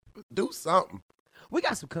 lady. Do something. We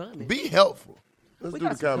got some comments. Be helpful. Let's do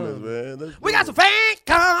the comments, man. We got some fan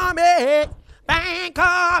comments. Fan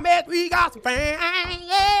comments. We got some fan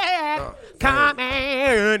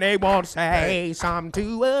comments. They want to say something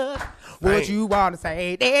to us. What you want to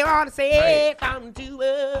say? They want to say something to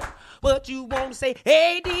us. What you want to say?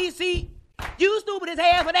 Hey, DC. You stupid as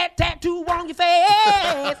hell for that tattoo on your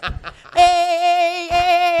face.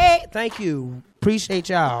 Hey. Thank you. Appreciate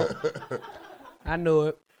y'all. I know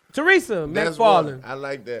it. Teresa McFarland. I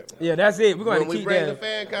like that. Yeah, that's it. We're going to When we keep bring that. the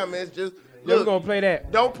fan comments, just we're going to play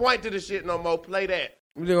that. Don't point to the shit no more. Play that.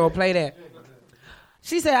 We're going to play that.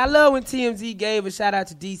 She said, I love when TMZ gave a shout out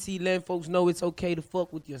to DC, letting folks know it's okay to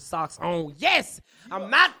fuck with your socks on. Yes, I'm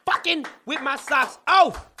not fucking with my socks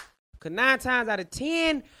off. Because 9 times out of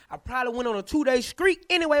 10, I probably went on a 2-day streak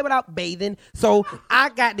anyway without bathing. So I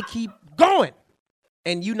got to keep going.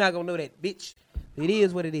 And you not going to know that, bitch. It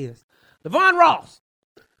is what it is. Levon Ross,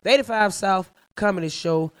 the 85 South Comedy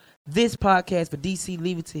Show. This podcast for DC,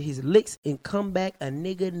 leave it to his licks and come back. A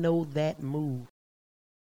nigga know that move.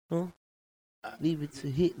 Huh? Leave it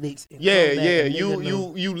to hit licks and come back.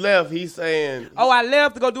 You left. He's saying. Oh, I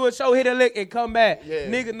left to go do a show, hit a lick, and come back. Yeah.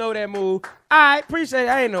 Nigga know that move. I appreciate it.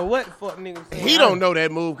 I ain't know what the fuck nigga saying. He don't know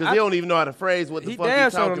that move because he don't even know how to phrase what the fuck damn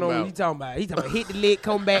he's sure talking don't know about. what he talking about. He talking about hit the lick,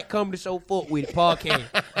 come back, come to show, fuck with it,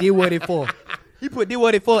 podcast. Did what it for. He put did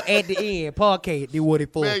what it for at the end. Podcast, did what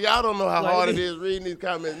it for. Man, y'all don't know how Like, hard it is reading these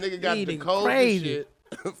comments. Nigga got the code crazy. and shit.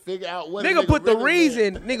 Figure out what Nigga put the really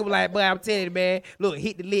reason. Nigga was like, but I'm telling you, man. Look,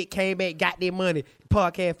 hit the lick, came back, got that money.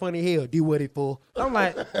 Podcast funny hell. Do what it for. I'm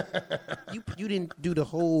like, you didn't do the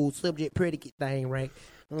whole subject predicate thing right.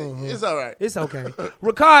 It's all right. It's okay.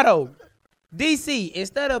 Ricardo, DC,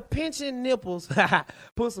 instead of pinching nipples,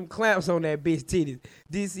 put some clamps on that bitch titties.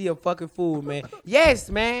 DC a fucking fool, man. Yes,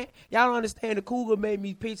 man. Y'all don't understand. The cougar made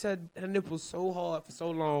me pinch her nipples so hard for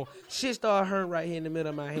so long. Shit started hurting right here in the middle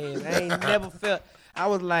of my hands. I ain't never felt. I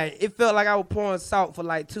was like, it felt like I was pouring salt for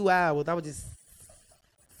like 2 hours. I was just.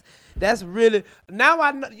 That's really. Now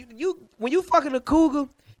I know you when you fucking a cougar,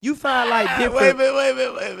 you find like different. Wait a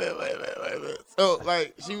minute. So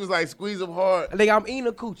like she was like squeeze them hard. Like I'm eating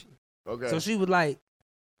a coochie. Okay. So she was like,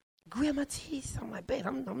 grab my titties. I'm like, babe,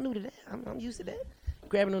 I'm new to that. I'm used to that.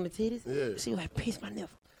 Grabbing on the titties. Yeah. She was like, pinch my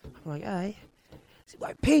nipple. I'm like, all right. She was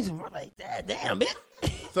like, pinch them. I'm like, damn, bitch.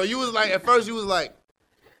 So you was like, at first you was like,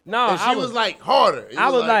 no, and she was like harder. I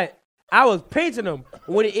was like, I was pinching them.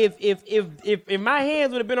 When if my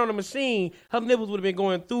hands would have been on the machine, her nipples would have been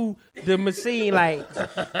going through the machine like,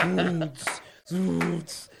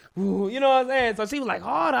 you know what I'm saying? So she was like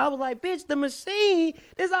harder. I was like, bitch, the machine.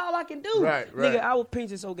 This all I can do. Right. Nigga, I was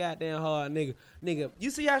pinching so goddamn hard, nigga. You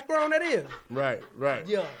see how strong that is? Right.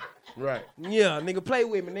 Yeah. Right. Yeah, nigga, play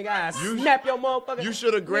with me, nigga. I snap your motherfucker. You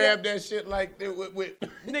should have grabbed that shit like that with.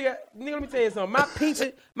 Nigga, let me tell you something.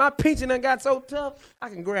 My pinching done got so tough, I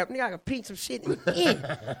can pinch some shit in.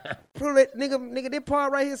 Pull it, nigga, this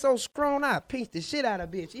part right here so strong, I pinch the shit out of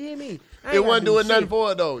bitch. You hear me? It wasn't doing nothing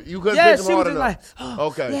for it though. You couldn't pinch them hard enough. Like, oh,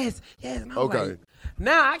 okay. Yes. And I'm okay. Like,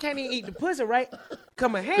 now I can't even eat the pussy, right? Cause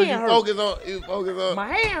my hand you hurts. You focus on. My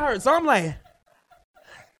hand hurts, so I'm like.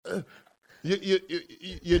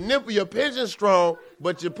 Your nipple, your pinching strong,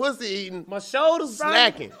 but your pussy eating. My shoulders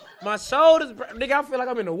slacking. My shoulders, nigga. I feel like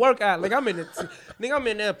I'm in a workout. Like I'm in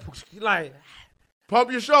there, like. Pump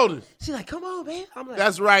your shoulders. She like, come on, man. I'm like,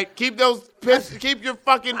 that's right. Keep your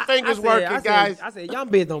fucking fingers working, guys. I said, young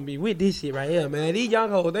bitch don't be with this shit right here, man. These young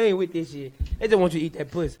hoes, they ain't with this shit. They just want you to eat that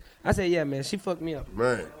pussy. I said, yeah, man. She fucked me up.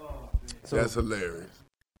 Man, so, that's hilarious.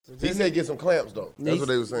 He said get some clamps though. That's what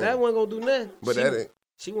they were saying. That wasn't gonna do nothing. But that ain't.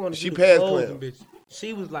 She wanted to she do passed clamps. clamps.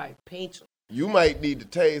 She was like, pinch them. You might need to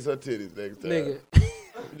tase her titties next time. Nigga.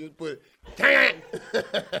 Just put it.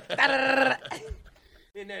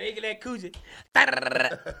 In there, that coochie.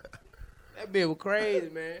 That bitch was crazy,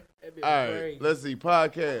 man. That bitch All was right, crazy. let's see.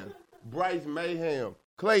 Podcast. Bryce Mayhem.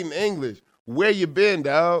 Clayton English. Where you been,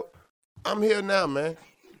 dog? I'm here now, man.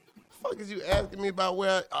 Fuck is you asking me about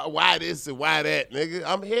why this and why that, nigga?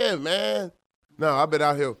 I'm here, man. No, I've been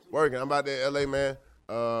out here working. I'm out there in LA, man.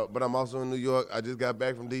 But I'm also in New York. I just got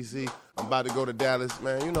back from DC. I'm about to go to Dallas,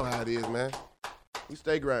 man. You know how it is, man. We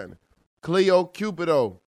stay grinding. Cleo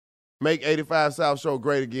Cupido. Make 85 South Show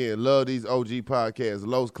great again. Love these OG podcasts.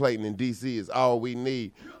 Los Clayton in DC is all we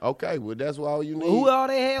need. Okay, well, that's all you need. Who all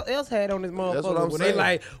they else had on this motherfucker? That's what I'm When saying. they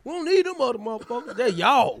like, we don't need them other motherfuckers. They're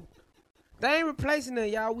y'all. They ain't replacing them,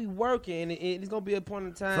 y'all. We working. It's going to be a point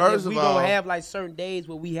in time First that we of all- going to have like certain days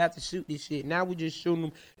where we have to shoot this shit. Now we just shooting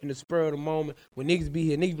them in the spur of the moment. When niggas be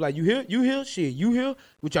here, niggas be like, you here? You here? Shit, you here?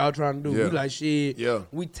 What y'all trying to do? Yeah. We like, shit. Yeah.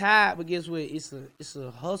 We tired, but guess what? It's a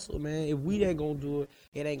hustle, man. If we ain't going to do it,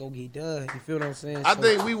 it ain't going to get done. You feel what I'm saying? I So-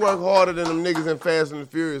 think we work harder than them niggas in Fast and the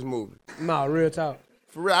Furious movie. Nah, real talk.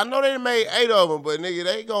 For real. I know they made 8 of them, but nigga,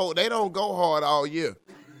 they don't go hard all year.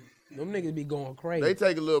 Them niggas be going crazy. They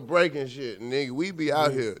take a little break and shit, and nigga, we be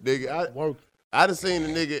out here. Nigga, work. I done seen the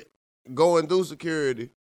nigga going through security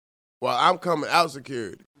while I'm coming out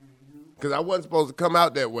security. Because I wasn't supposed to come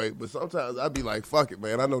out that way, but sometimes I be like, fuck it,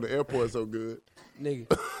 man. I know the airport's so good. Nigga.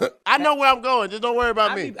 I know where I'm going. Just don't worry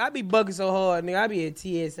about me. I be bugging so hard, nigga. I be at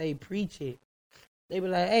TSA pre-check. They be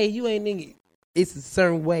like, hey, you ain't nigga. It's a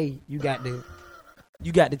certain way you got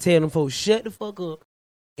to tell them folks, shut the fuck up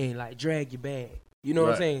and like drag your bag. You know what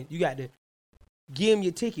I'm Right. saying? You got to give them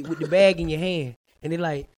your ticket with the bag in your hand. And they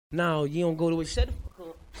like, no, you don't go to it. Shut the fuck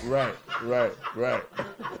up. Right.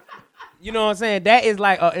 You know what I'm saying? That is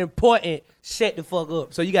like an important shut the fuck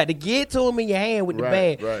up. So you got to get to them in your hand with the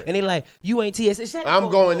Right, bag. right. And they like, you ain't TSA. Shut the I'm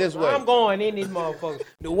fuck going up. this way. I'm going in this motherfucker.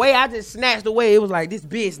 The way I just snatched away, it was like, this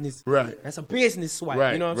business. Right. That's a business swipe.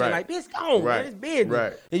 Right, You know what I'm saying? right. Like, bitch, gone. Right, Man. It's business.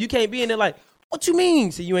 right. And you can't be in there like, what you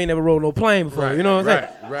mean? So you ain't never rode no plane before. Right, You know what I'm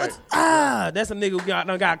saying? right. That's a nigga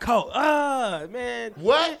who got caught. Man.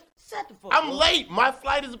 What? Shut the fuck I'm up. late. My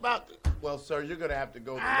flight is about to... Well, sir, you're going to have to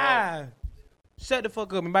go tomorrow. Shut the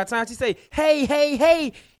fuck up. And by the time she say,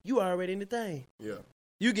 hey, you already in the thing. Yeah.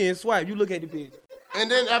 You getting swiped. You look at the bitch. And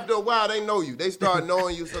then after a while, they know you. They start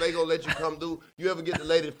knowing you, so they gonna let you come through. You ever get the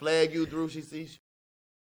lady to flag you through? She sees you.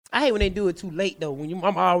 I hate when they do it too late though. When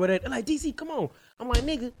I'm already, they're like, DC, come on. I'm like,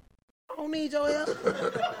 nigga, I don't need your help.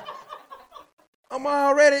 I'm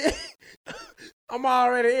already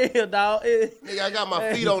in here, dog. Nigga, I got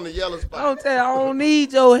my feet on the yellow I spot. don't tell you, I don't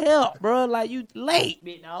need your help, bro. Like, you late,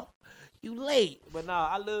 bitch, dog. You late. But nah,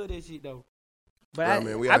 I love this shit though. But Nah,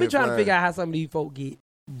 man, we I out be here trying to flying. figure out how some of these folk get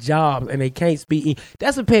jobs and they can't speak English.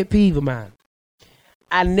 That's a pet peeve of mine.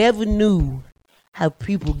 I never knew how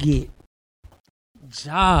people get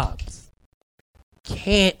jobs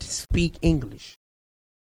can't speak English.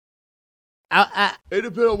 I It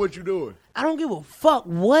depends on what you're doing. I don't give a fuck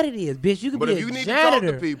what it is, bitch. You can But be if a you need janitor.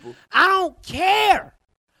 to talk to people, I don't care.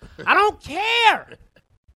 I don't care.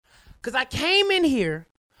 Because I came in here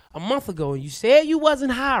a month ago and you said you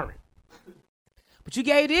wasn't hiring. But you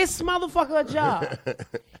gave this motherfucker a job.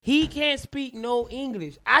 He can't speak no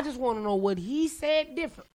English. I just want to know what he said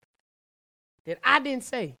different that I didn't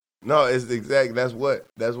say. no, it's exact. That's what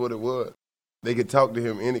it was. They could talk to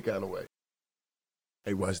him any kind of way.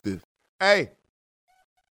 Hey, watch this. Hey,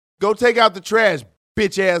 go take out the trash,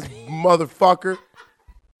 bitch ass motherfucker.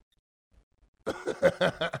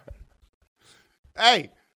 Hey,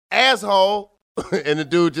 asshole. And the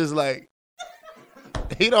dude just like,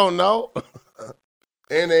 he don't know.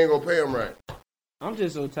 And they ain't gonna pay him right. I'm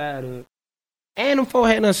just so tired of it. And them folk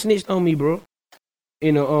had done snitched on me, bro.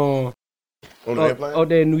 In the On the airplane? out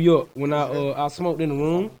there in New York when I smoked in the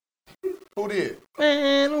room. Who did?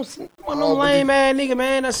 Man, no Oh, no but lame ass nigga,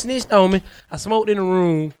 man. I snitched on me. I smoked in the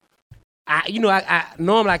room. I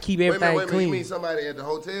normally I keep everything Wait a minute. clean. You mean somebody at the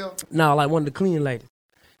hotel? No, like one of the cleaning ladies.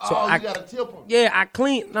 So oh, I you got to tip them. yeah, I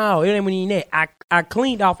cleaned. No, it ain't even that. I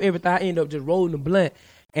cleaned off everything. I ended up just rolling the blunt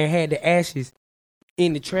and had the ashes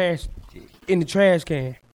in the trash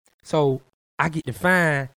can. So I get the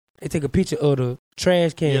fine. They take a picture of the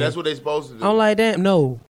trash can. Yeah, that's what they supposed to do. I'm like, damn,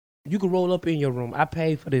 no. You can roll up in your room. I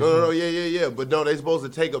paid for this. No, yeah. But no, they supposed to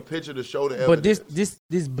take a picture to show the evidence. But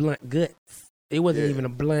this blunt guts. It wasn't Yeah. even a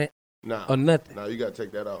blunt nah, or nothing. nah, you gotta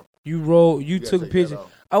take that off. You gotta took a take that picture.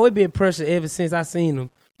 off. Oh, it been pressure ever since I seen them.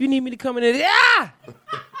 You need me to come in there? Yeah.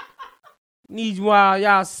 Need you while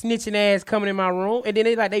y'all snitching ass coming in my room, and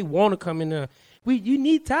then they want to come in there. You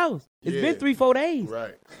need towels. It's Yeah. been 3-4 days.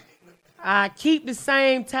 Right. I keep the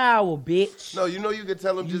same towel, bitch. No, you know you can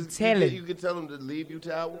tell them You tell him. you can tell them to leave you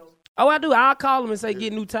towels. Oh, I do. I'll call them and say,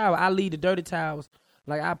 get new towel. I leave the dirty towels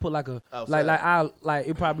Like I put like a Outside. like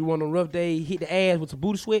it probably one of them rough days. Hit the ass with some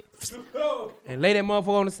booty sweat, and lay that motherfucker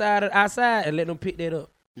on the side outside and let them pick that up.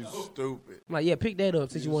 You stupid. I'm like, yeah, pick that up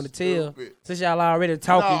since you want to tell. stupid. Since y'all already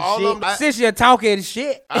talking all shit. of them- Since you're talking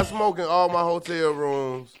shit. I smoke in all my hotel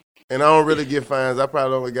rooms, and I don't really get fines. I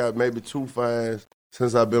probably only got maybe 2 fines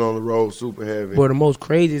since I've been on the road super heavy. But the most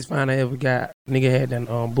craziest fine I ever got, nigga had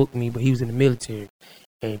done booked me, but he was in the military.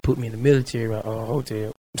 And he put me in the military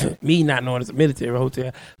hotel. Me not knowing it's a military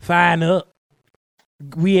hotel. Fine up.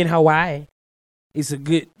 We in Hawaii. It's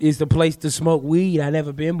the place to smoke weed. I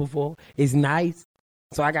never been before. It's nice.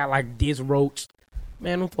 So I got like disroached.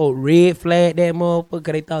 Man, them folks red flagged that motherfucker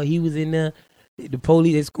 'cause they thought he was in there. The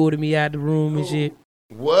police escorted me out the room and shit.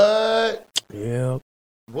 What? Yeah.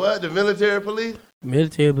 What? The military police?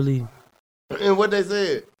 Military police. And what they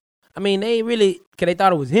said? I mean, they really, 'cause they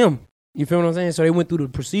thought it was him. You feel what I'm saying? So they went through the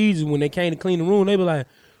procedures. When they came to clean the room, they were like,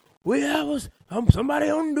 somebody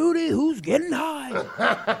on duty who's getting high.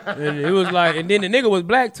 And it was like, and then the nigga was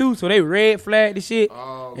black too, so they red flagged the shit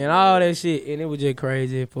and all that shit. And it was just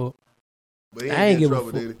crazy for. But he I ain't ain't get in give a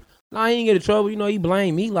trouble, fuck. did he? No, he ain't get in trouble. You know, he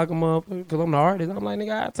blamed me like a motherfucker because I'm the artist. I'm like,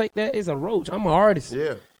 nigga, I take that. It's a roach. I'm an artist.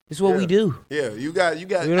 Yeah. It's what we do. Yeah, you got. You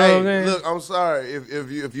know hey, what I'm saying? look, I'm sorry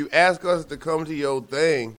if you ask us to come to your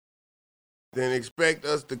thing, then expect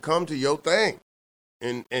us to come to your thing,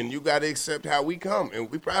 and you got to accept how we come,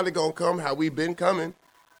 and we probably gonna come how we been coming.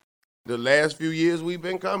 The last few years we've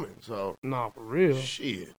been coming, so Nah, for real.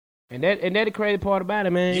 shit. And that the crazy part about it,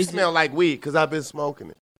 man. You It's smell like weed because I've been smoking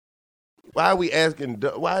it. Why are we asking?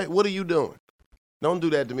 Why? What are you doing? Don't do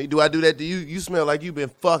that to me. Do I do that to you? You smell like you've been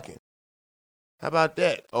fucking. How about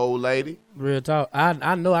that, old lady? Real talk.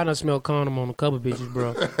 I know I done smell condom on a couple bitches,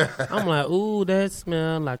 bro. I'm like, ooh, that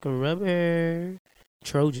smell like a rubber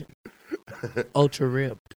Trojan. Ultra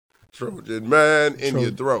ripped. Trojan man in your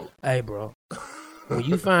throat. Hey, bro. When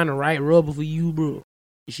you find the right rubber for you, bro,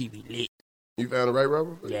 it should be lit. You found the right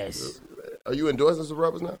rubber? Yes. Are you endorsing some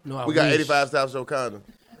rubbers now? No, I We got wish. 85 South Show condom.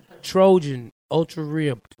 Trojan, ultra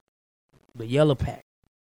ripped. The yellow pack.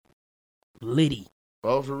 Liddy.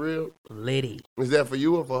 Oh, for real? Liddy. Is that for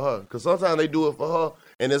you or for her? Because sometimes they do it for her,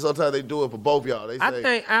 and then sometimes they do it for both y'all. They say I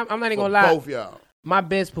think, I'm not even for gonna lie. both y'all. My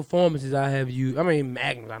best performances I have used, I mean,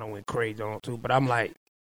 Magnums I don't went crazy on too, but I'm like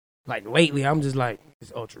lately, I'm just like,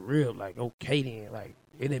 it's ultra real. Like, okay then. Like,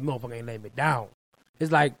 that motherfucker ain't let me down.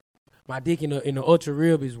 It's like, my dick in the ultra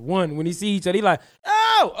rib is one. When he see each other, he like,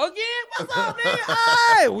 oh, again, what's up,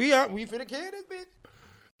 nigga? Hey, we finna kill this bitch.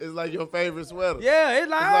 It's like your favorite sweater. Yeah, it's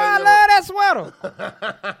like, It's oh, like I your- love that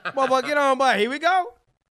sweater. Motherfucker, get on, boy. Here we go.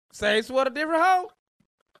 Same sweater, different hoe.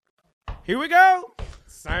 Here we go.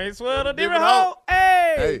 Same sweater, different hoe.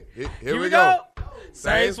 Hey. Hey, here we go.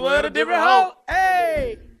 Same sweater, different hoe.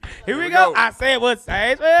 Hey. Here we go. I said, what?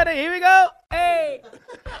 Same sweater. Here we go. Hey.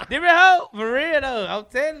 Different hoe. For real, though. I'm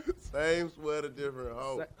telling you. Same sweater, different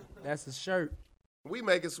hoe. That's a shirt. We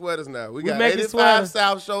making sweaters now. We We got making 85 sweaters.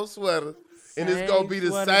 South Show sweaters, and it's going to be the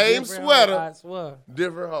sweater, same different sweater, hoe, I swear.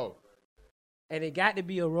 different hoe. And it got to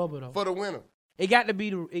be a rubber, though. For the winter. It got to be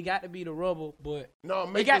the rubber, but No,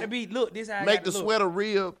 it make got the- to be, look, this how it Make got the to look. sweater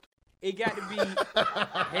ribbed. It got to be,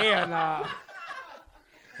 hell nah.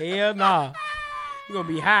 Hell nah. You gonna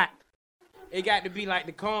be hot. It got to be like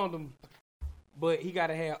the condom, but he got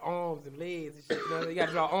to have arms and legs and shit. You know? He got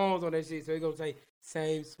to draw arms on that shit, so he gonna say,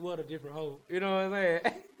 same sweater, different hoe. You know what I'm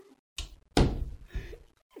saying?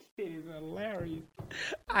 It is hilarious.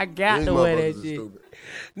 I got These to wear motherfuckers that is shit. stupid.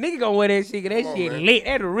 Nigga gonna wear that shit, 'cause that Come on, shit man. lit.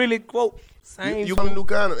 That really quote, same You want a new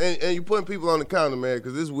condom, and you putting people on the condom, man,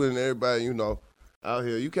 because this is when everybody, out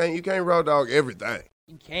here. You can't raw dog everything.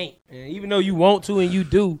 You can't. And even though you want to and you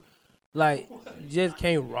do, like, you just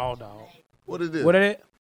can't raw dog. What is this? What are that?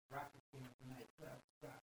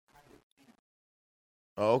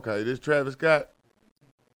 Oh, okay. This Travis Scott.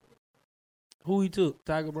 Who he took?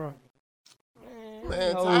 Tiger Brown.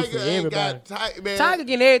 Man, hoes Tiger for ain't everybody. got Tiger, man. Tiger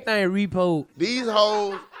getting everything repoed. These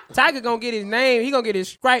hoes. Tiger gonna get his name. He gonna get his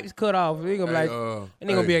stripes cut off. He gonna be like, and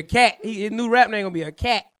he gonna be a cat. His new rap name gonna be a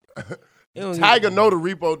cat. He gonna Tiger get- know the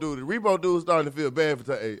repo dude. The repo dude starting to feel bad for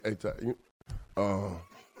Tiger. Hey, Tiger.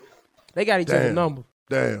 They got each other's Damn. number.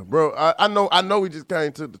 Damn, bro. I know we just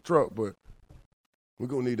came to the truck, but we're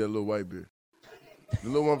gonna need that little white bitch. The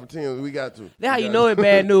little one for 10, we got to. That's how We you got know to. it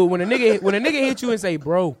bad news. When a nigga hit you and say,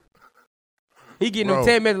 bro. He getting them Bro.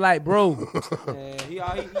 10 minutes like, bro. he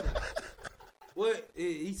what?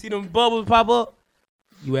 He see them bubbles pop up?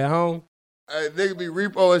 You at home? Hey, nigga be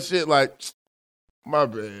repo and shit like, my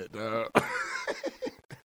bad, dog.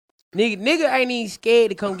 Nigga ain't even scared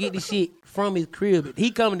to come get the shit from his crib. He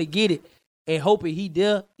coming to get it and hoping he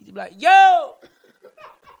there. He be like, yo!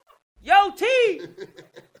 Yo, T.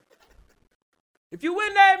 If you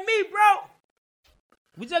win that me, bro,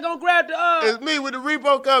 we just gonna grab the It's me with the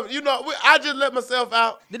repo company. You know, I just let myself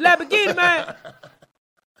out. the Lamborghini, man.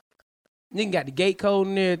 Nigga got the gate code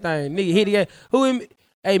and everything. Nigga hit the gate. Who in?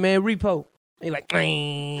 Hey, man, repo. They like,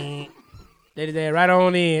 they did that right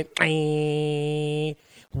on in.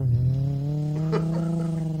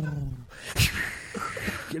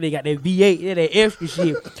 They got that V8, that extra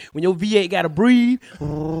shit. When your V8 gotta breathe,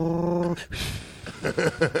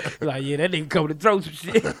 like, yeah, that nigga coming to throw some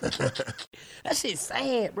shit. That shit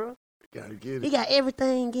sad, bro. Gotta get it. He got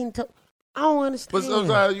everything getting told. I don't understand. But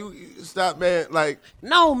sometimes you stop, man. Like,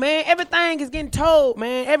 No, man, everything is getting told,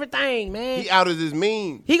 man. Everything, man. he out of his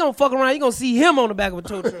mean. He gonna fuck around. You gonna see him on the back of a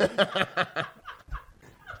tow truck.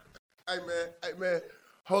 Hey, man.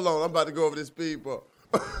 Hold on. I'm about to go over this speed bump.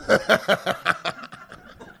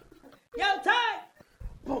 Yo, Ty.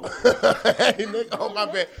 Hey, nigga. Oh, my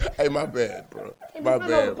bad. Hey, my bad, bro. My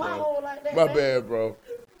bad, bro. My bad, bro.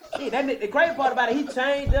 Shit, the crazy part about it, he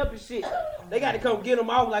changed up and shit. They got to come get him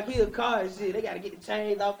off like he a car and shit. They got to get the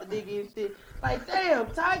chains off the nigga and shit. Like, damn,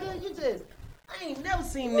 Tiger, I ain't never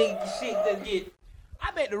seen niggas shit that get.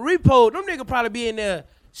 I bet the repo, them niggas probably be in there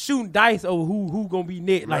shooting dice over who gonna be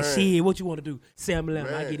next. Like, Man. shit, what you want to do? 7-11,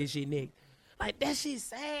 I Man. get this shit next. Like, that shit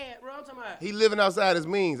sad, bro. I'm talking about. He living outside his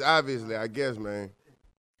means, obviously, I guess, man.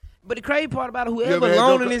 But the crazy part about it, ever whoever had your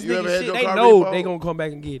loaning car- this you ever nigga had shit, your they car know repo? they gonna come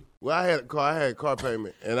back and get it. Well, I had a car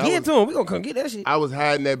payment, and Get it to him. We gonna come get that shit. I was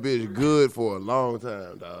hiding that bitch good for a long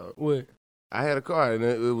time, dog. What? I had a car, and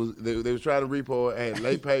it was they was trying to repo it. I had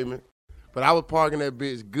late payment, but I was parking that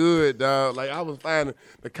bitch good, dog. Like, I was finding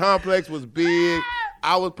the complex was big.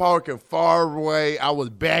 I was parking far away. I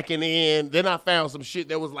was backing in. Then I found some shit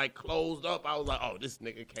that was like closed up. I was like, oh, this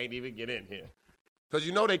nigga can't even get in here. Cause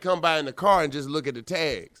you know they come by in the car and just look at the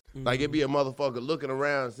tags. Mm-hmm. Like, it be a motherfucker looking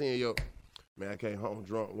around seeing, yo, man, I came home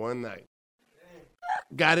drunk one night.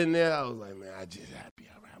 Got in there, I was like, man, I just happy.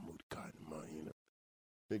 I moved the car in the money, you know.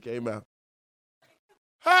 It came out.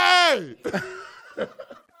 Hey!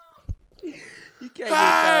 You can't get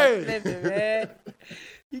caught slipping, man.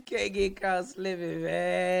 You can't get caught slipping,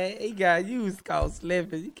 man. He got you caught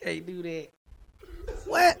slipping. You can't do that.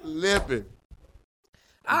 What? Lipping.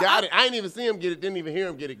 Got it. I ain't even see him get it. Didn't even hear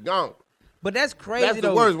him get it gone. But that's crazy, That's the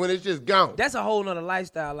though. worst, when it's just gone. That's a whole nother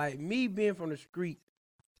lifestyle. Like, me being from the street,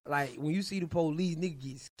 like, when you see the police, niggas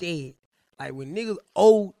get scared. Like, when niggas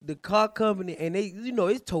owe the car company, and they, you know,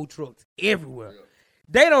 it's tow trucks everywhere. Yeah.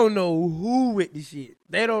 They don't know who with the shit.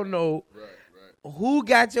 They don't know who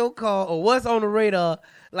got your car or what's on the radar.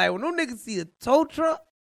 Like, when them niggas see a tow truck,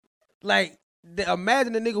 like,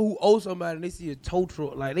 imagine the nigga who owes somebody and they see a tow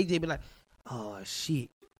truck. Like, they just be like, oh, shit.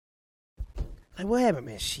 Like, what happened,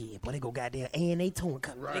 man? Shit, boy, they go goddamn A&A towing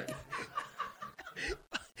company. Right.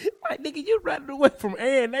 Like, nigga, you running away from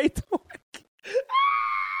A&A towing.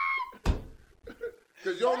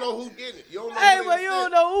 Because you don't know who getting it. You don't know Hey, who but they you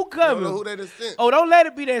done don't sent. know who You coming. don't know who they done sent. Oh, don't let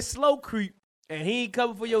it be that slow creep. And he ain't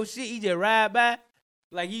coming for your shit. He just ride by.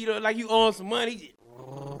 Like you own some money. He just...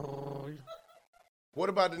 What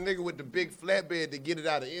about the nigga with the big flatbed to get it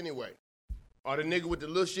out of anyway? Or the nigga with the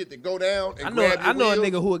little shit that go down and grab your I know a wheels?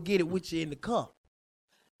 nigga who will get it with you in the car.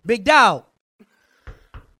 Big dog.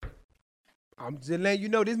 I'm just letting you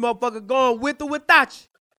know this motherfucker going with or without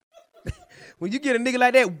you. When you get a nigga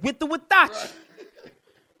like that, with or without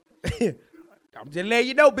you. I'm just letting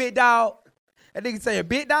you know, big dog. That nigga saying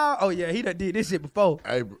big dog? Oh yeah, he done did this shit before.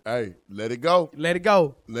 Hey, let it go. Let it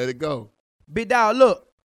go. Let it go. Big dog, look.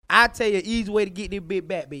 I tell you an easy way to get this big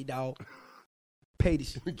back, big dog. Pay the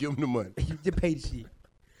shit. Give him the money. You just pay the shit.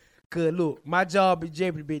 Cause look, my job is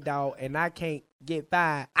jeopardy, big dog, and I can't get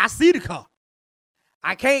fired. I see the car.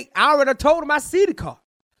 I already told him I see the car.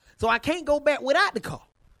 So I can't go back without the car.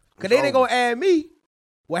 Cause then they gonna ask me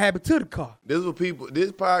what happened to the car. This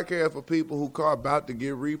podcast for people who car about to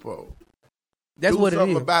get repo. That's Do what it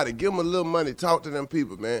something is. about it. Give them a little money. Talk to them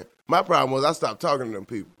people, man. My problem was I stopped talking to them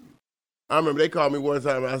people. I remember they called me one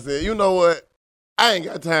time and I said, you know what? I ain't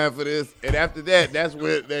got time for this. And after that, that's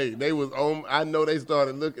when they was on. I know they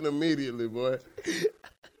started looking immediately, boy.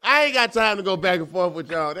 I ain't got time to go back and forth with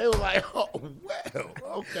y'all. They was like, oh, well,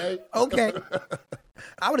 okay. Okay.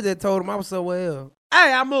 I would have just told him I was somewhere else.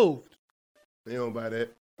 Hey, I moved. They don't buy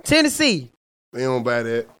that. Tennessee. They don't buy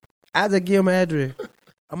that. I just give him an address.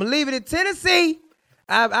 I'm gonna leave it in Tennessee.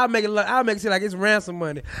 I'll make it seem like it's ransom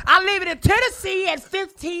money. I'll leave it in Tennessee at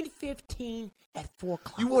 15:15 at 4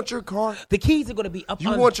 o'clock. You want your car? The keys are gonna be up.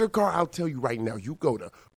 You want your car? I'll tell you right now. You go to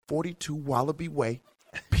 42 Wallaby Way,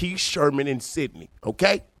 P. Sherman in Sydney,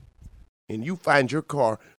 okay? And you find your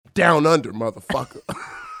car down under, motherfucker.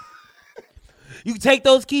 You can take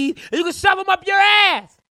those keys and you can shove them up your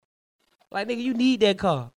ass. Like, nigga, you need that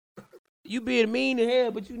car. You being mean to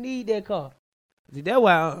hell, but you need that car. See, that's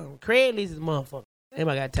why Craigslist is motherfucker.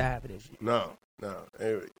 Anybody got time for that shit? No.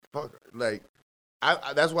 Anyway, fuck. Like,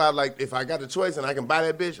 that's why, like, if I got the choice and I can buy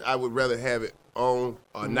that bitch, I would rather have it on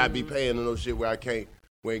or not be paying on no shit where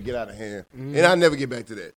it get out of hand. And I never get back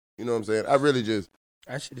to that. You know what I'm saying? I really just,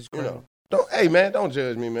 That shit is crazy. Hey, man, don't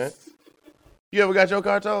judge me, man. You ever got your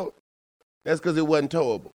car towed? That's because it wasn't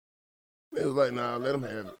towable. It was like, nah, let him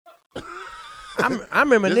have it. I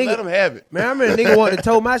remember Just nigga. let him have it. Man, I remember nigga wanted to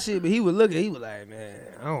tow my shit, but he was looking. He was like, man,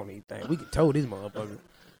 I don't even think we could tow this motherfucker.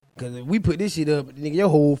 Because if we put this shit up, nigga, your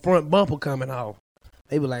whole front bumper coming off.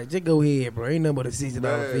 They were like, just go ahead, bro. Ain't nothing but a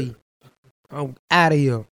 $60 fee. I'm out of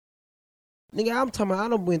here. Nigga, I'm talking about, I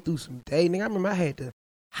done went through some days. Nigga, I remember I had to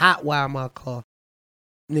hot wire my car.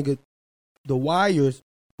 Nigga, the wires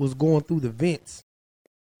was going through the vents.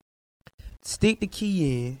 Stick the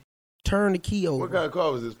key in, turn the key over. What kind of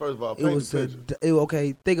car was this, first of all? Paint the picture.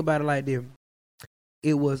 Okay, think about it like this.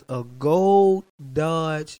 It was a gold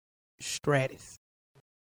Dodge Stratus.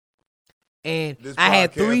 And This I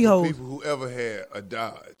had podcast 3 for hoes. people who ever had a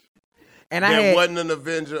Dodge. And That wasn't an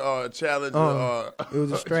Avenger or a Challenger or it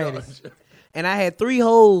was a Stratus. And I had 3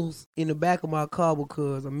 holes in the back of my car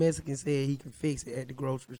because a Mexican said he can fix it at the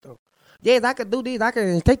grocery store. Yes, I could do this. I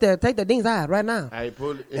can take the things out right now. I ain't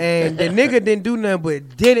pulled it. And the nigga didn't do nothing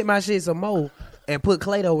but dented my shit some more and put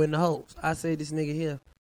Clay-Doh in the hose. I said, this nigga here,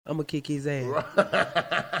 I'm going to kick his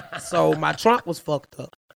ass. So my trunk was fucked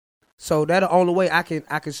up. So that the only way I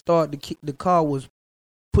can start the car was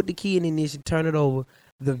put the key in the ignition, turn it over.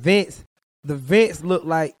 The vents look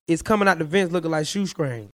like, it's coming out the vents looking like shoe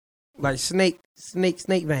screen. Like snake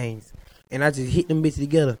veins. And I just hit them bitches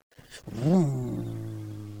together. And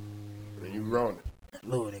you wrong it.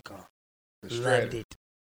 Love that car. The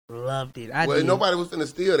Loved it. Nobody was finna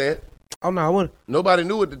steal that. Oh, no, I wasn't. Nobody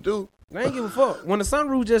knew what to do. I ain't give a fuck. When the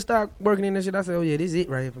sunroof just started working in that shit, I said, oh, yeah, this is it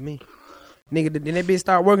right here for me. Nigga, then that bitch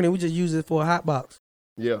start working and we just use it for a hot box.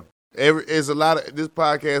 Yeah. It's a lot of this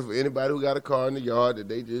podcast for anybody who got a car in the yard that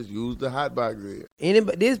they just use the hot box in.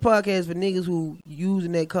 This podcast for niggas who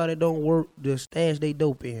using that car that don't work to stash they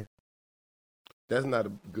dope in. That's not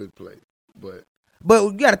a good place. But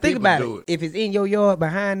you gotta think people about do it. If it's in your yard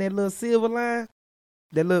behind that little silver line,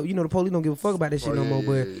 that little, the police don't give a fuck about that shit no more.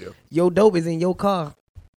 But your dope is in your car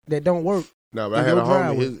that don't work. No, but I had a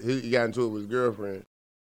homie, he got into it with his girlfriend.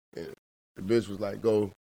 And the bitch was like,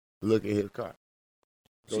 go look at his car.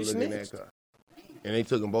 Go look in that car. And they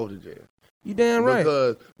took them both to jail. You damn right.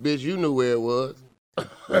 Because, bitch, you knew where it was.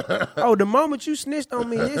 Oh, the moment you snitched on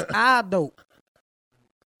me, it's our dope.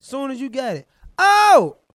 Soon as you got it.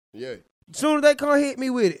 Oh! Yeah. Soon as they come hit me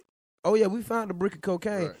with it. Oh, yeah, we found the brick of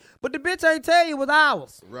cocaine. Right. But the bitch ain't tell you it was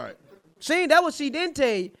ours. Right. That what she didn't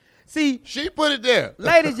tell you. See, she put it there.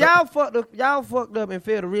 Ladies, y'all fucked up and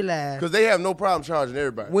failed to realize. Because they have no problem charging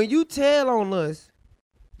everybody. When you tell on us,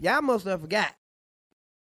 y'all must have forgot.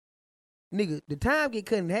 Nigga, the time get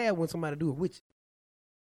cut in half when somebody do it with you.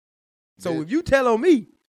 So if you tell on me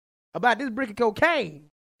about this brick of cocaine,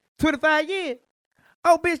 25 years,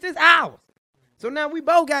 oh, bitch, this ours. So now we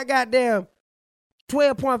both got goddamn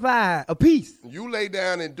 12.5 apiece. You lay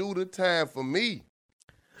down and do the time for me.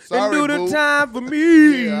 Sorry, and do the boo. time for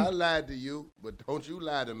me. Yeah, I lied to you, but don't you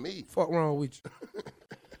lie to me. Fuck wrong with you.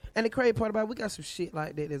 And the crazy part about it, we got some shit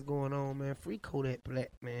like that that's going on, man. Free Kodak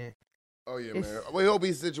Black, man. Oh, yeah, man. We hope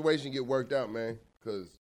his situation get worked out, man, because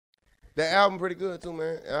that album pretty good, too,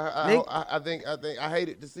 man. I think I hate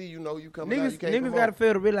it to see, you coming out, you can't Niggas got to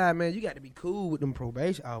fail to realize, man, you got to be cool with them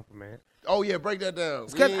probation officers, man. Oh, yeah, break that down.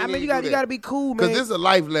 You got to be cool, man. Because this is a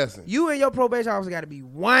life lesson. You and your probation officer got to be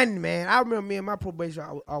one, man. I remember me and my probation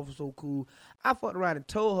officer so cool. I fucked around and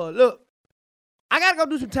told her, look, I got to go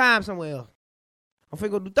do some time somewhere else. I'm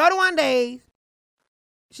finna go do 31 days.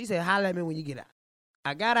 She said, holler at me when you get out.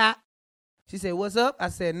 I got out. She said, what's up? I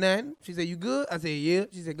said, nothing. She said, you good? I said, yeah.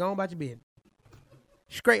 She said, go on about your business.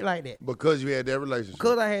 Straight like that. Because you had that relationship.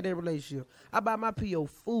 Because I had that relationship. I buy my PO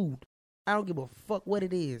food. I don't give a fuck what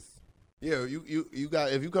it is. Yeah, you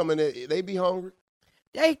got, if you come in there, they be hungry.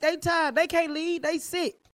 They tired. They can't leave. They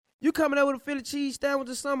sick. You coming there with a Philly cheese sandwich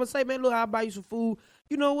or something, say, man, look, I'll buy you some food.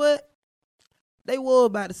 You know what? They were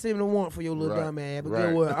about to send me the warrant for your little dumb ass. But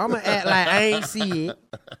guess what? I'm going to act like I ain't see it.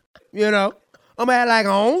 I'm going to act like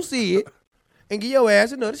I don't see it. And give your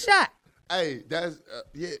ass another shot. Hey, that's,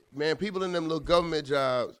 man, people in them little government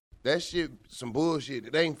jobs, that shit, some bullshit.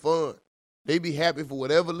 It ain't fun. They be happy for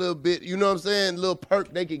whatever little bit, you know what I'm saying, little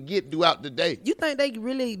perk they can get throughout the day. You think they can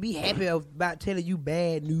really be happy about telling you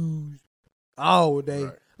bad news all day?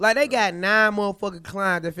 Right. Like they got 9 motherfucking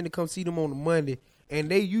clients that finna come see them on the Monday,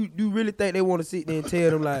 and you really think they want to sit there and tell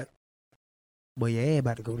them like, "Boy, your ass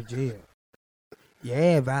about to go to jail. Your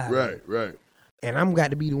ass violate." Right. And I'm got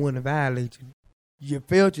to be the one to violate you. You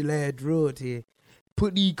failed your last drug test.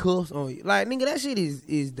 Put these cuffs on you. Like, nigga, that shit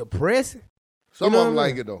is depressing. Some You know of them what I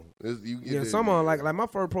like mean? it though. Some of them like my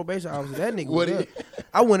first probation officer, that nigga was good.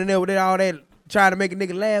 I went in there with all that trying to make a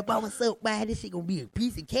nigga laugh. Boy, what's up, man? This shit gonna be a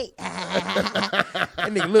piece of cake. That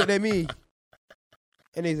nigga looked at me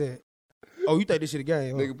and they said, "Oh, you think this shit a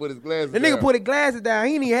game, huh?" Nigga put his glasses The down. nigga put his glasses down.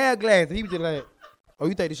 He didn't even have glasses. He was just like, "Oh,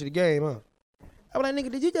 you think this shit a game, huh?" I was like,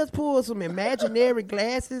 "Nigga, did you just pull some imaginary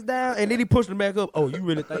glasses down?" And then he pushed them back up. "Oh, you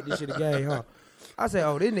really think this shit a game, huh?" I said,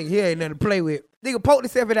 "Oh, this nigga here ain't nothing to play with." Nigga poked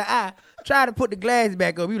himself in the eye, tried to put the glasses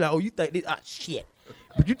back up. You like, "Oh, you think this? Ah, shit.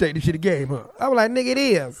 But you think this shit a game, huh?" I was like, "Nigga, it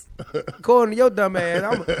is." According to your dumb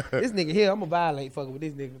ass, this nigga here, I'm gonna violate fucking with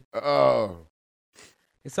this nigga. Oh.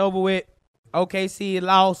 It's over with. OKC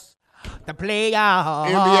lost the playoffs.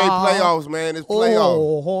 NBA playoffs, man. It's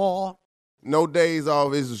playoffs. Oh. No days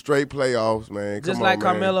off. It's a straight playoffs, man. Just Come like on,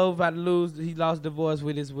 man. Carmelo about to lose, he lost divorce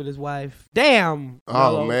with his wife. Damn. Oh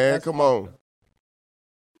Melo, man, that's come on.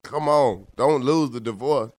 Come on. Don't lose the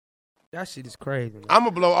divorce. That shit is crazy. Man. I'ma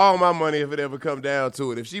blow all my money if it ever come down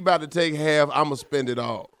to it. If she about to take half, I'ma spend it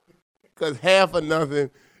all. Cause half of nothing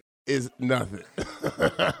is nothing.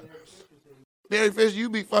 Derek Fisher, you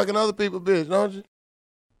be fucking other people, bitch, don't you?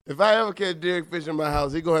 If I ever catch Derek Fisher in my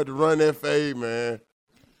house, he gonna have to run that fade, man.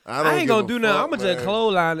 I ain't gonna do nothing. I'm gonna just man.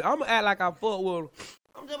 clothesline it. I'm gonna act like I fuck with him.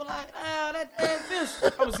 I'm just like, that fish.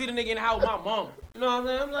 I'm gonna see the nigga in the house with my mama. You know what I'm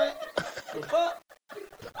saying? I'm like, the fuck?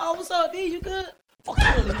 Oh, what's up, D? You good? Fuck you,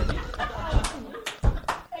 nigga.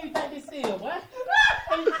 Hey, you think this is, boy?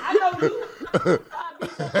 I know you.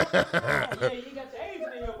 Yeah, you got your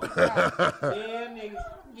agent in here. What's up? Yeah, nigga.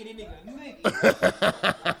 Get this nigga a nigga.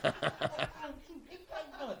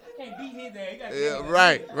 Can't beat his ass. Yeah,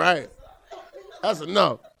 right. That's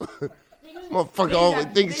enough. Motherfucker always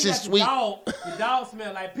think shit sweet. The dog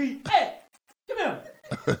smell like Pete. Hey, come here.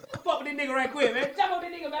 Fuck with this nigga right quick, man. Jump on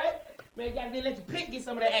this nigga, man. Man, you gotta let your pick get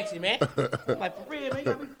some of that action, man. Like, for real, man. You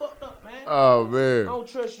gotta be fucked up, man. Oh, I man. don't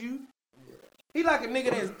trust you. He like a nigga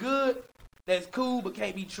that's good, that's cool, but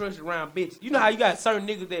can't be trusted around bitches. You know how you got certain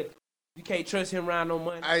niggas that you can't trust him around no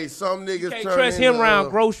money. Hey, some niggas You can't turn trust him into, around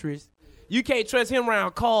groceries. You can't trust him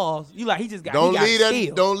around cars. You like, he just got, Don't he got leave that.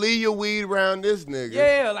 steal. Don't leave your weed around this nigga.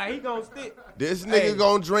 Yeah, like he gonna stick. This nigga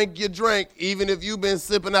gonna drink your drink, even if you been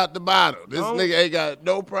sipping out the bottle. This nigga ain't got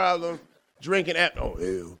no problem drinking at. Oh,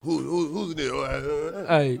 ew. Who's this?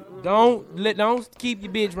 Hey, don't keep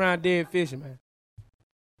your bitch around Derek Fisher, man.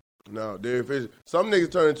 No, Derek Fisher. Some niggas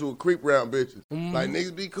turn into a creep around bitches. Like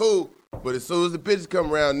niggas be cool, but as soon as the bitches come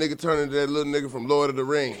around, nigga turn into that little nigga from Lord of the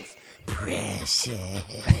Rings. Precious.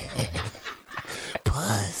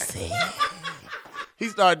 Pussy. He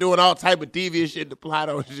started doing all type of devious shit to plot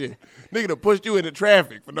on shit. Nigga done pushed you into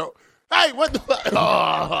traffic for no. Hey, what the fuck? Oh,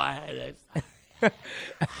 I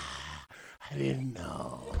didn't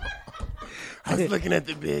know. I was looking at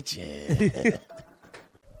the bitches.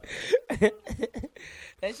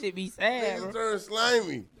 That shit be sad, Niggas bro. turn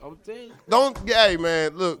slimy. I'm telling you. Don't, hey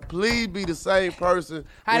man, look, please be the same person.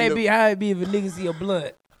 How when it be if a nigga see a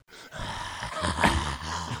blunt?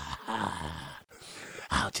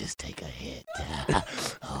 I'll just take a hit.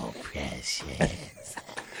 Oh, precious.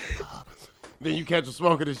 Then you catch a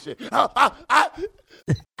smoke of this shit.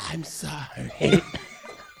 I'm sorry.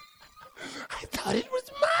 I thought it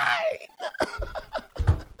was mine.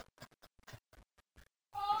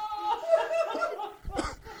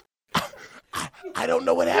 I don't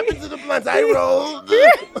know what happened to the blunts I rolled.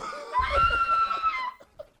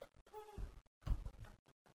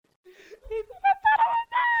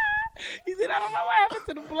 He said, I don't know what happened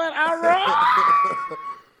to the blunt I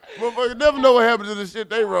rolled. Motherfucker never know what happened to the shit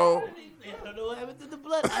they roll. I don't know what happened to the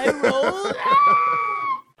blunt I rolled.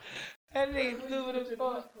 That nigga stupid as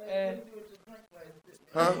fuck.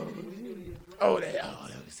 Huh? Oh, that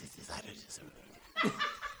was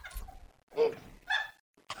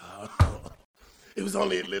it was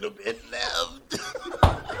only a little bit left.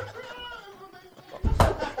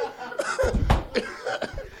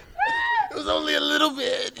 It was only a little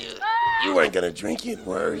bit. You weren't gonna drink it,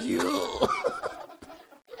 were you?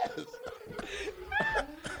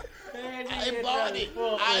 I bought it.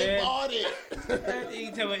 I bought it.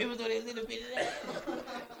 He tell me it was only a little bit left.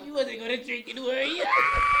 You wasn't gonna drink it, were you?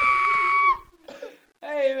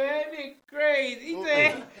 Hey man, this crazy. He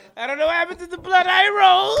said, I don't know what happened to the blood I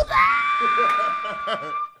rolled.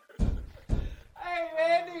 Hey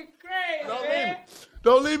man, this crazy, man.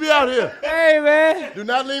 Don't leave me out here. Hey, man. Do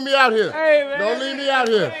not leave me out here. Hey, man. Don't leave me out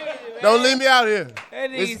here. Don't leave me out here. That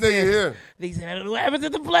This nigga nigga here. Nigga said, what happens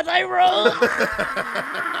at the blunt I roll?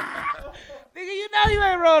 Nigga, you know you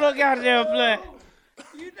ain't rolled no goddamn blunt.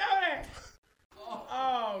 You know that.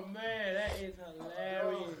 Oh, man, that is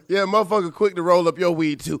hilarious. Yeah, motherfucker quick to roll up your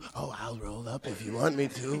weed, too. Oh, I'll roll up if you want me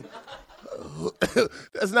to.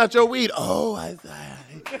 That's not your weed. Oh, I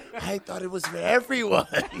thought it was for everyone.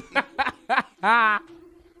 When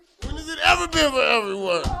has it ever been for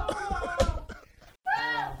everyone?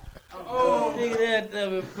 Oh, nigga, that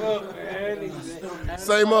dumb fuck, man.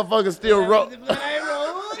 Same motherfucker still roll. That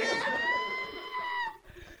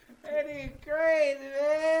nigga crazy,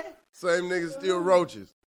 man. Same nigga still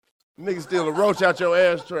roaches. Nigga steal a roach out your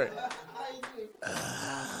ashtray.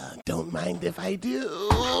 Don't mind if I do.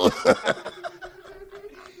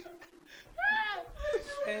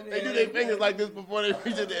 They do their fingers like this before they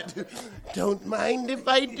reach that dude. Don't mind if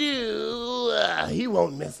I do. He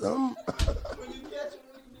won't miss them.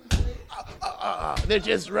 They're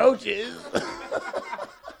just roaches.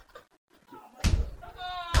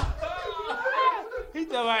 He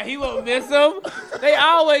talking about he won't miss them. They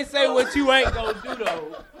always say what you ain't gonna do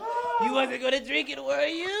though. You wasn't gonna drink it, were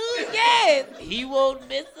you? Yes. He won't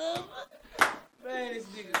miss them. Man, this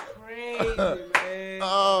nigga crazy, man.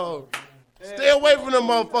 Oh. Stay away from them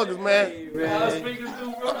motherfuckers, man.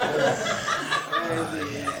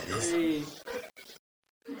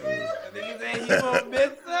 Nigga say he won't miss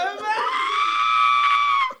them.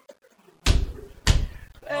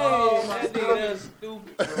 That nigga that's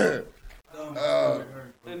stupid, bro.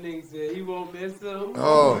 That nigga said he won't miss them.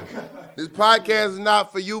 Oh, this podcast is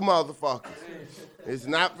not for you, motherfuckers. It's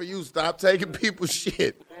not for you. Stop taking people's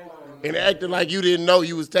shit and acting like you didn't know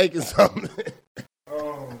you was taking something.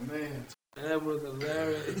 Oh, man. That was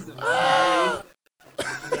hilarious. The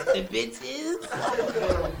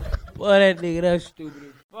bitches. Boy, that nigga, that's stupid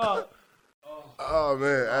as fuck. Oh,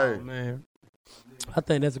 man. Oh, man. I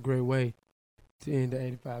think that's a great way to end the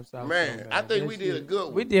 85 South. Man, I think we did a good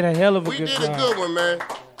one. We did a hell of a We good did job. a good one, man.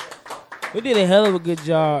 We did a hell of a good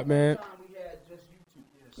job, man.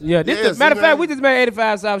 Yeah, this Yeah, is, matter of see, fact, man. we just made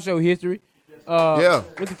 85 South Show history. Yeah.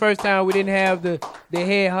 With the first time we didn't have the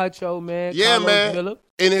head honcho, man. Yeah, Carlos man. Miller.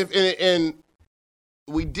 And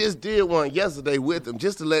we just did one yesterday with them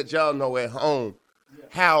just to let y'all know at home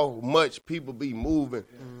how much people be moving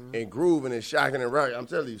and grooving and shocking and rocking. I'm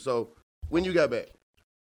telling you. So when you got back?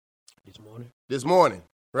 This morning,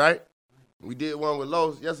 right? We did one with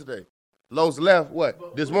Los yesterday. Los left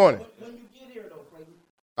what? This morning. When you get here, though, Clayton.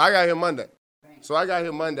 I got here Monday. So I got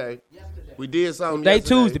here Monday. We did something They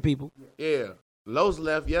yesterday. Tuesday, people. Yeah. Los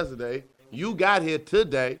left yesterday. You got here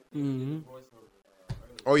today. Mm-hmm.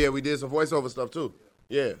 Oh, yeah, we did some voiceover stuff, too.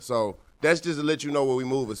 Yeah, so that's just to let you know where we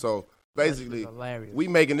moving. So basically, hilarious. we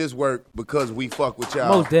making this work because we fuck with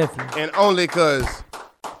y'all. Most definitely. And only because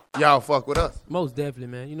y'all fuck with us. Most definitely,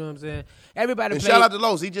 man. You know what I'm saying? Everybody And played, shout out to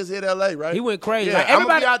Los. He just hit L.A., right? He went crazy. Yeah, Like, I'm going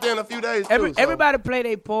to everybody, be out there in a few days, too. So. everybody played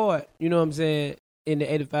their part, you know what I'm saying, in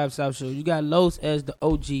the 85 South Show. You got Los as the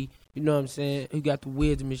OG, you know what I'm saying, who got the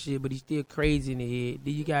wisdom and shit, but he's still crazy in the head.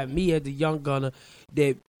 Then you got me as the young gunner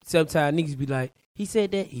that sometimes niggas be like, he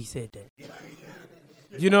said that.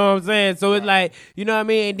 You know what I'm saying? So it's like, you know what I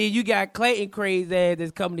mean? And then you got Clayton crazy ass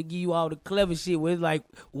that's coming to give you all the clever shit where it's like,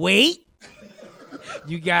 wait,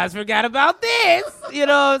 you guys forgot about this. You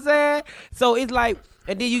know what I'm saying? So it's like,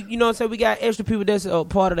 and then you know what I'm saying? We got extra people that's a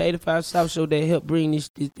part of the 85 South Show that help bring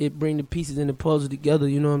bring the pieces and the puzzle together.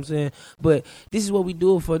 You know what I'm saying? But this is what we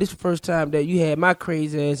do it for. This is the first time that you had my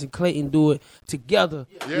crazy ass and Clayton do it together.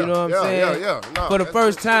 Yeah, you know what I'm saying? Yeah. No, for the that's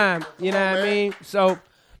first good. time. You know Come on, what I man. mean? So,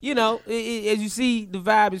 you know, as you see, the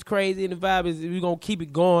vibe is crazy, and the vibe is we're gonna keep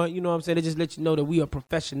it going. You know what I'm saying? They just let you know that we are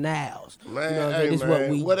professionals. Man, you know what I'm saying? hey, This is man, what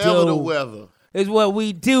we whatever do. the weather. It's what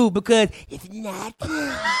we do because if not,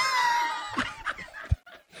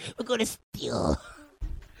 We're gonna steal.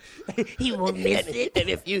 He won't miss it. And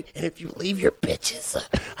if you leave your bitches,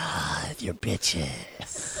 your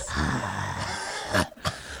bitches.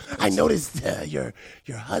 I noticed your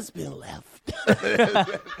husband left.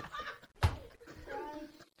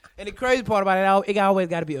 and the crazy part about it always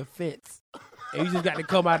got to be a fence. And you just got to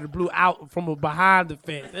come out of the blue, out from behind the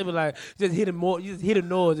fence. They be like, just hit more. You just hit a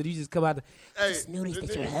noise, and you just come out. Hey, Just noticed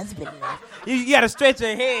that your husband left. You got to stretch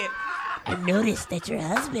your head. I noticed that your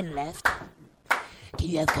husband left. Can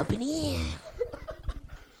you have company?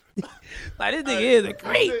 Like this nigga is a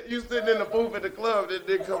creep. You sitting in the booth at the club, this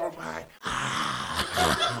nigga coming by.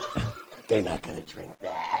 They're not gonna drink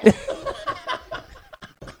that.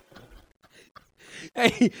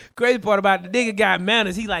 Hey, crazy part about it, the nigga got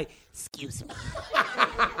manners. He like, Excuse me.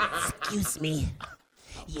 Excuse me.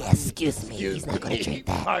 Yes, excuse me. He's not gonna drink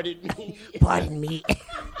that. Pardon me. Pardon me.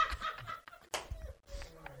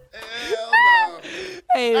 Hell no.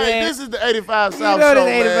 Hey, Hey, man. this is the 85 You South know Show,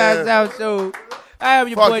 this 85 man. South Show. I am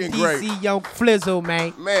your boy Fucking DC great. Young Flizzle,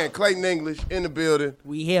 man. Man, Clayton English in the building.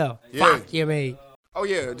 We here. Yeah. Fuck you, man. Oh,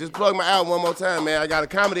 yeah, just plug my album one more time, man. I got a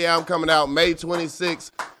comedy album coming out May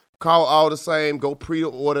 26th called All the Same. Go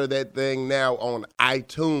pre-order that thing now on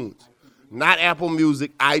iTunes. Not Apple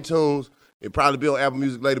Music, iTunes. It'll probably be on Apple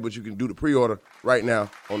Music later, but you can do the pre-order right now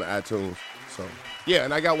on the iTunes. So, yeah,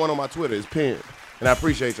 and I got one on my Twitter. It's pinned. And I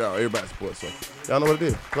appreciate y'all, everybody's support. So, y'all know what it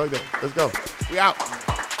is. Plug that. Let's go. We out.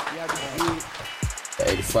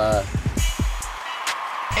 85.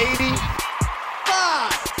 85.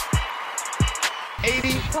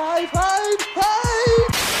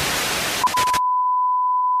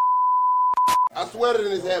 I sweated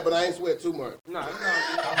in his hat, but I ain't sweat too much. No,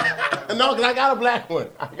 because I got a black one.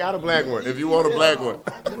 If you want a black one.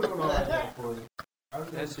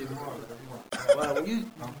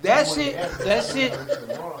 That shit,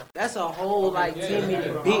 that's a whole like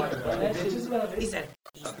 10-minute bit. That shit, he said,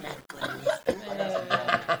 he's not gonna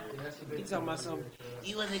He talking about something.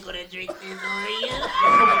 You wasn't gonna drink this, were you?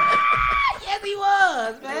 Yes, he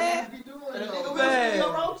was, man.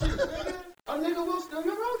 A nigga will steal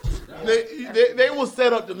your roaches. They will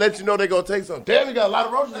set up to let you know they gonna take some. Damn, you got a lot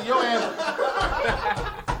of roaches in your ass.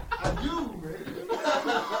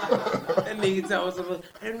 That nigga talking something.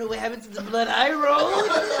 I don't know what happened to the blood I rolled.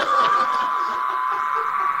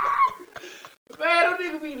 Man, don't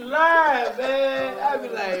nigga be lying, man. I be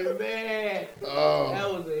like, man, that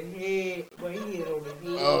was a head. But he hit on the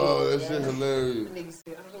head. Oh, that shit hilarious. Nigga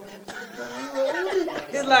said, I don't know what happened to the blood I rolled.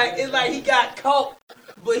 It's like he got caught,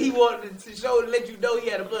 but he wanted to show let you know he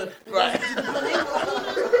had a blood. Right.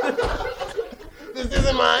 This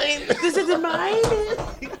isn't mine. This isn't mine.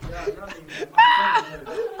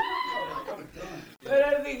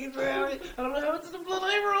 That nigga said, I don't know what happened to the blood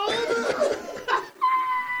I rolled.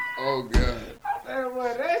 Oh, God.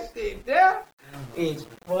 That shit there. It's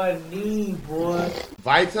funny, boy.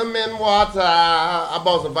 Vitamin water. I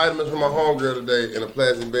bought some vitamins from my homegirl today in a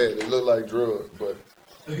plastic bag. They look like drugs, but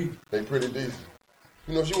they pretty decent.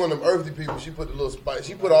 You know, she one of them earthy people. She put the little spice.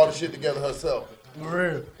 She put all the shit together herself. For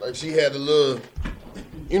real. Like she had the little,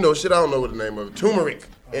 you know, shit. I don't know what the name of it. Turmeric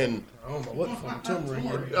and I don't know what the fuck turmeric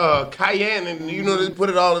is. cayenne, and you know they put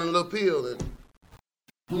it all in a little pill and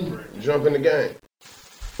jump in the game.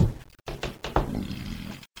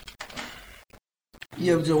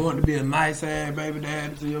 You ever just want to be a nice ass baby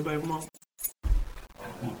dad to your baby mom?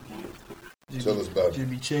 Tell us about it. Just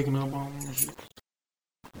be checking up on them and shit.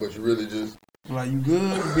 But you really just. Like, you good?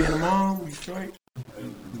 You being a mom? You straight?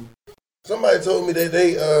 Somebody told me that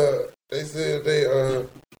they said they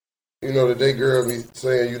you know, that they girl be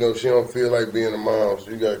saying, you know, she don't feel like being a mom, so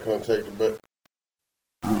you gotta come take her back.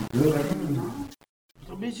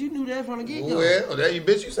 So, bitch, you knew that from the get-go. Well, that you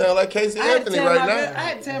bitch, you sound like Casey Anthony I right now.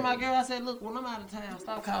 had to tell my girl, I said, look, when I'm out of town,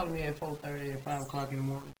 stop calling me at 4:30 and 5 o'clock in the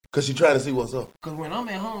morning. Cause she trying to see what's up. Because when I'm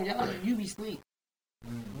at home, you be asleep.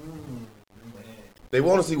 They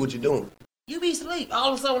want to see what you're doing. You be asleep.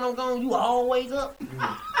 All of a sudden when I'm gone, you all wake up.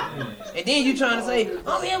 And then you trying to say,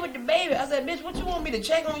 I'm here with the baby. I said, bitch, what you want me to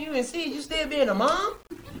check on you and see if you still being a mom?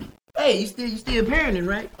 Hey, you still parenting,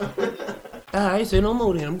 right? All right, say no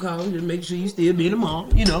more then. I'm calling just make sure you still being a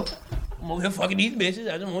mom. You know, I'm over here fucking these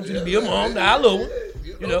bitches. I just want you to be a mom. Now I love her.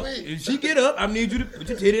 You know, if she get up, I need you to put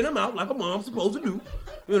your titty in her mouth like a mom's supposed to do.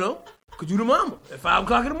 You know, because you the mama at 5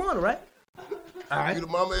 o'clock in the morning, right? All right. You the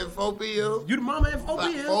mama at 4 p.m.? You the mama at 4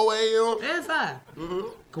 p.m. 4 a.m. And 5.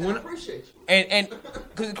 Mm-hmm. I appreciate you. And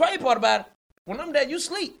because the crazy part about it, when I'm there, you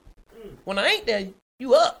sleep. When I ain't there,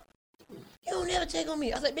 you up. You don't never check on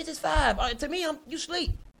me. I said, bitch, it's 5. To me, you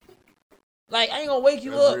sleep. Like, I ain't gonna wake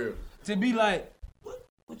you up to be like, what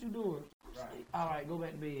you doing? Right. All right, go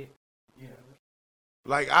back to bed. Yeah.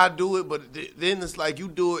 Like, I do it, but then it's like you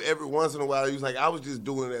do it every once in a while. You was like, I was just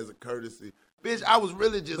doing it as a courtesy. Bitch, I was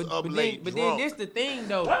really just up late But drunk. then this the thing,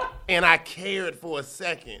 though. And I cared for a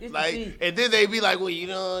second. This Like, and then they be like, well, you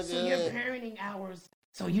know. So your parenting hours.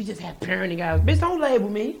 So you just have parenting hours. Bitch, don't label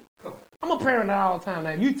me. I'm a parent all the time.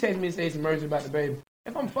 Like, if you text me and say it's emergency about the baby,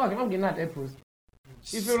 if I'm fucking, I'm getting out that pussy.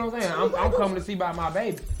 You feel what I'm saying? I'm coming to see about my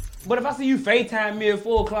baby. But if I see you FaceTime me at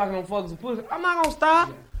 4 o'clock and I'm fucking some pussy, I'm not gonna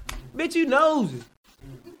stop. Bitch, you nosy.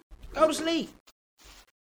 Go to sleep.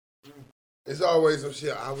 It's always some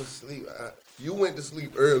shit. I was asleep. You went to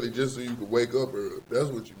sleep early just so you could wake up early. That's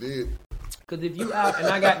what you did. Because if you out and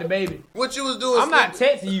I got the baby. What you was doing? I'm not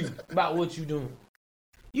texting you about what you doing.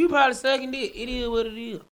 You probably sucking dick. It is what it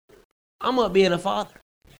is. I'm up being a father.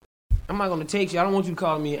 I'm not going to text you. I don't want you to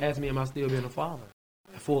call me and ask me, am I still being a father?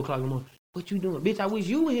 At 4 o'clock in the morning. What you doing? Bitch, I wish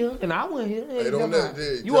you were here and I wasn't here. They don't let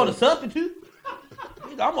it. You want a substitute?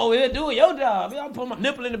 Bitch, I'm over here doing your job. I'm putting my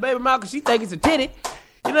nipple in the baby mouth because she think it's a titty.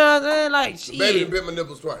 You know what I'm saying? Like, shit. Baby bit my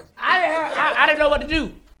nipples twice. I didn't know what to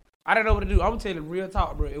do. I'm gonna tell you real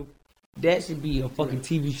talk, bro. That should be a fucking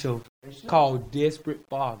TV show called Desperate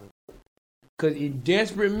Father. Cause in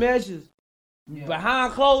desperate measures,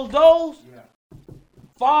 behind closed doors,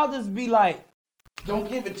 fathers be like, Don't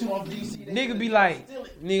give it to him, DC. nigga be like,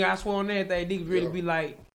 nigga, I swear on everything, niggas really be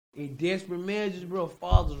like, in desperate measures, bro,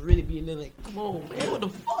 fathers really be in there like, come on, man, what the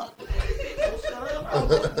fuck?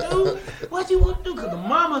 What you want to do? Cause the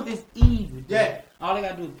mamas is evil. Yeah. All they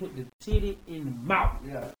gotta do is put the titty in the mouth.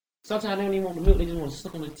 Yeah. Sometimes they don't even want the milk, they just want to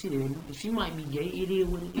suck on the titty. She might be gay, it is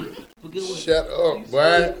what it is. But guess what? Shut up,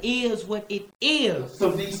 boy. It is what it is.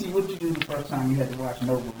 So DC, what you do the first time you had to watch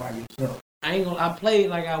Nova by yourself? I ain't gonna, I played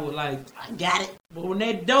like I was like, I got it. But when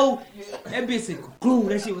that door, that bitch said, glue,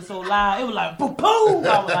 that shit was so loud, it was like, boom, boom.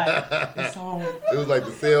 I was like, this song, It was like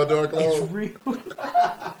the cell door it's closed. real.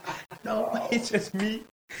 No, it's just me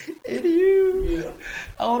and you.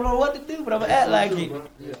 I don't know what to do, but I'm gonna act like it.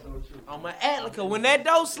 I'm gonna act like it. When that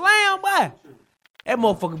door slam, boy, that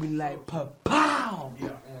motherfucker be like, pow.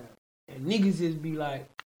 And niggas just be like,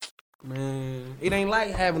 man, it ain't like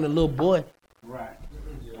having a little boy. Right.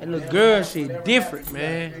 That little girl shit different,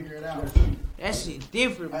 man. Figure it out. That shit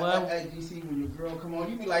different, boy. Hey, DC, when your girl come on,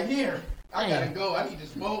 you be like, here, I gotta go. I need to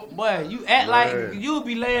smoke. Boy, you act like Right. you'll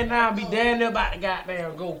be laying down, be damn near about to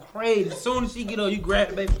goddamn go crazy. As soon as she get on, you grab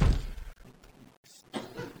the baby.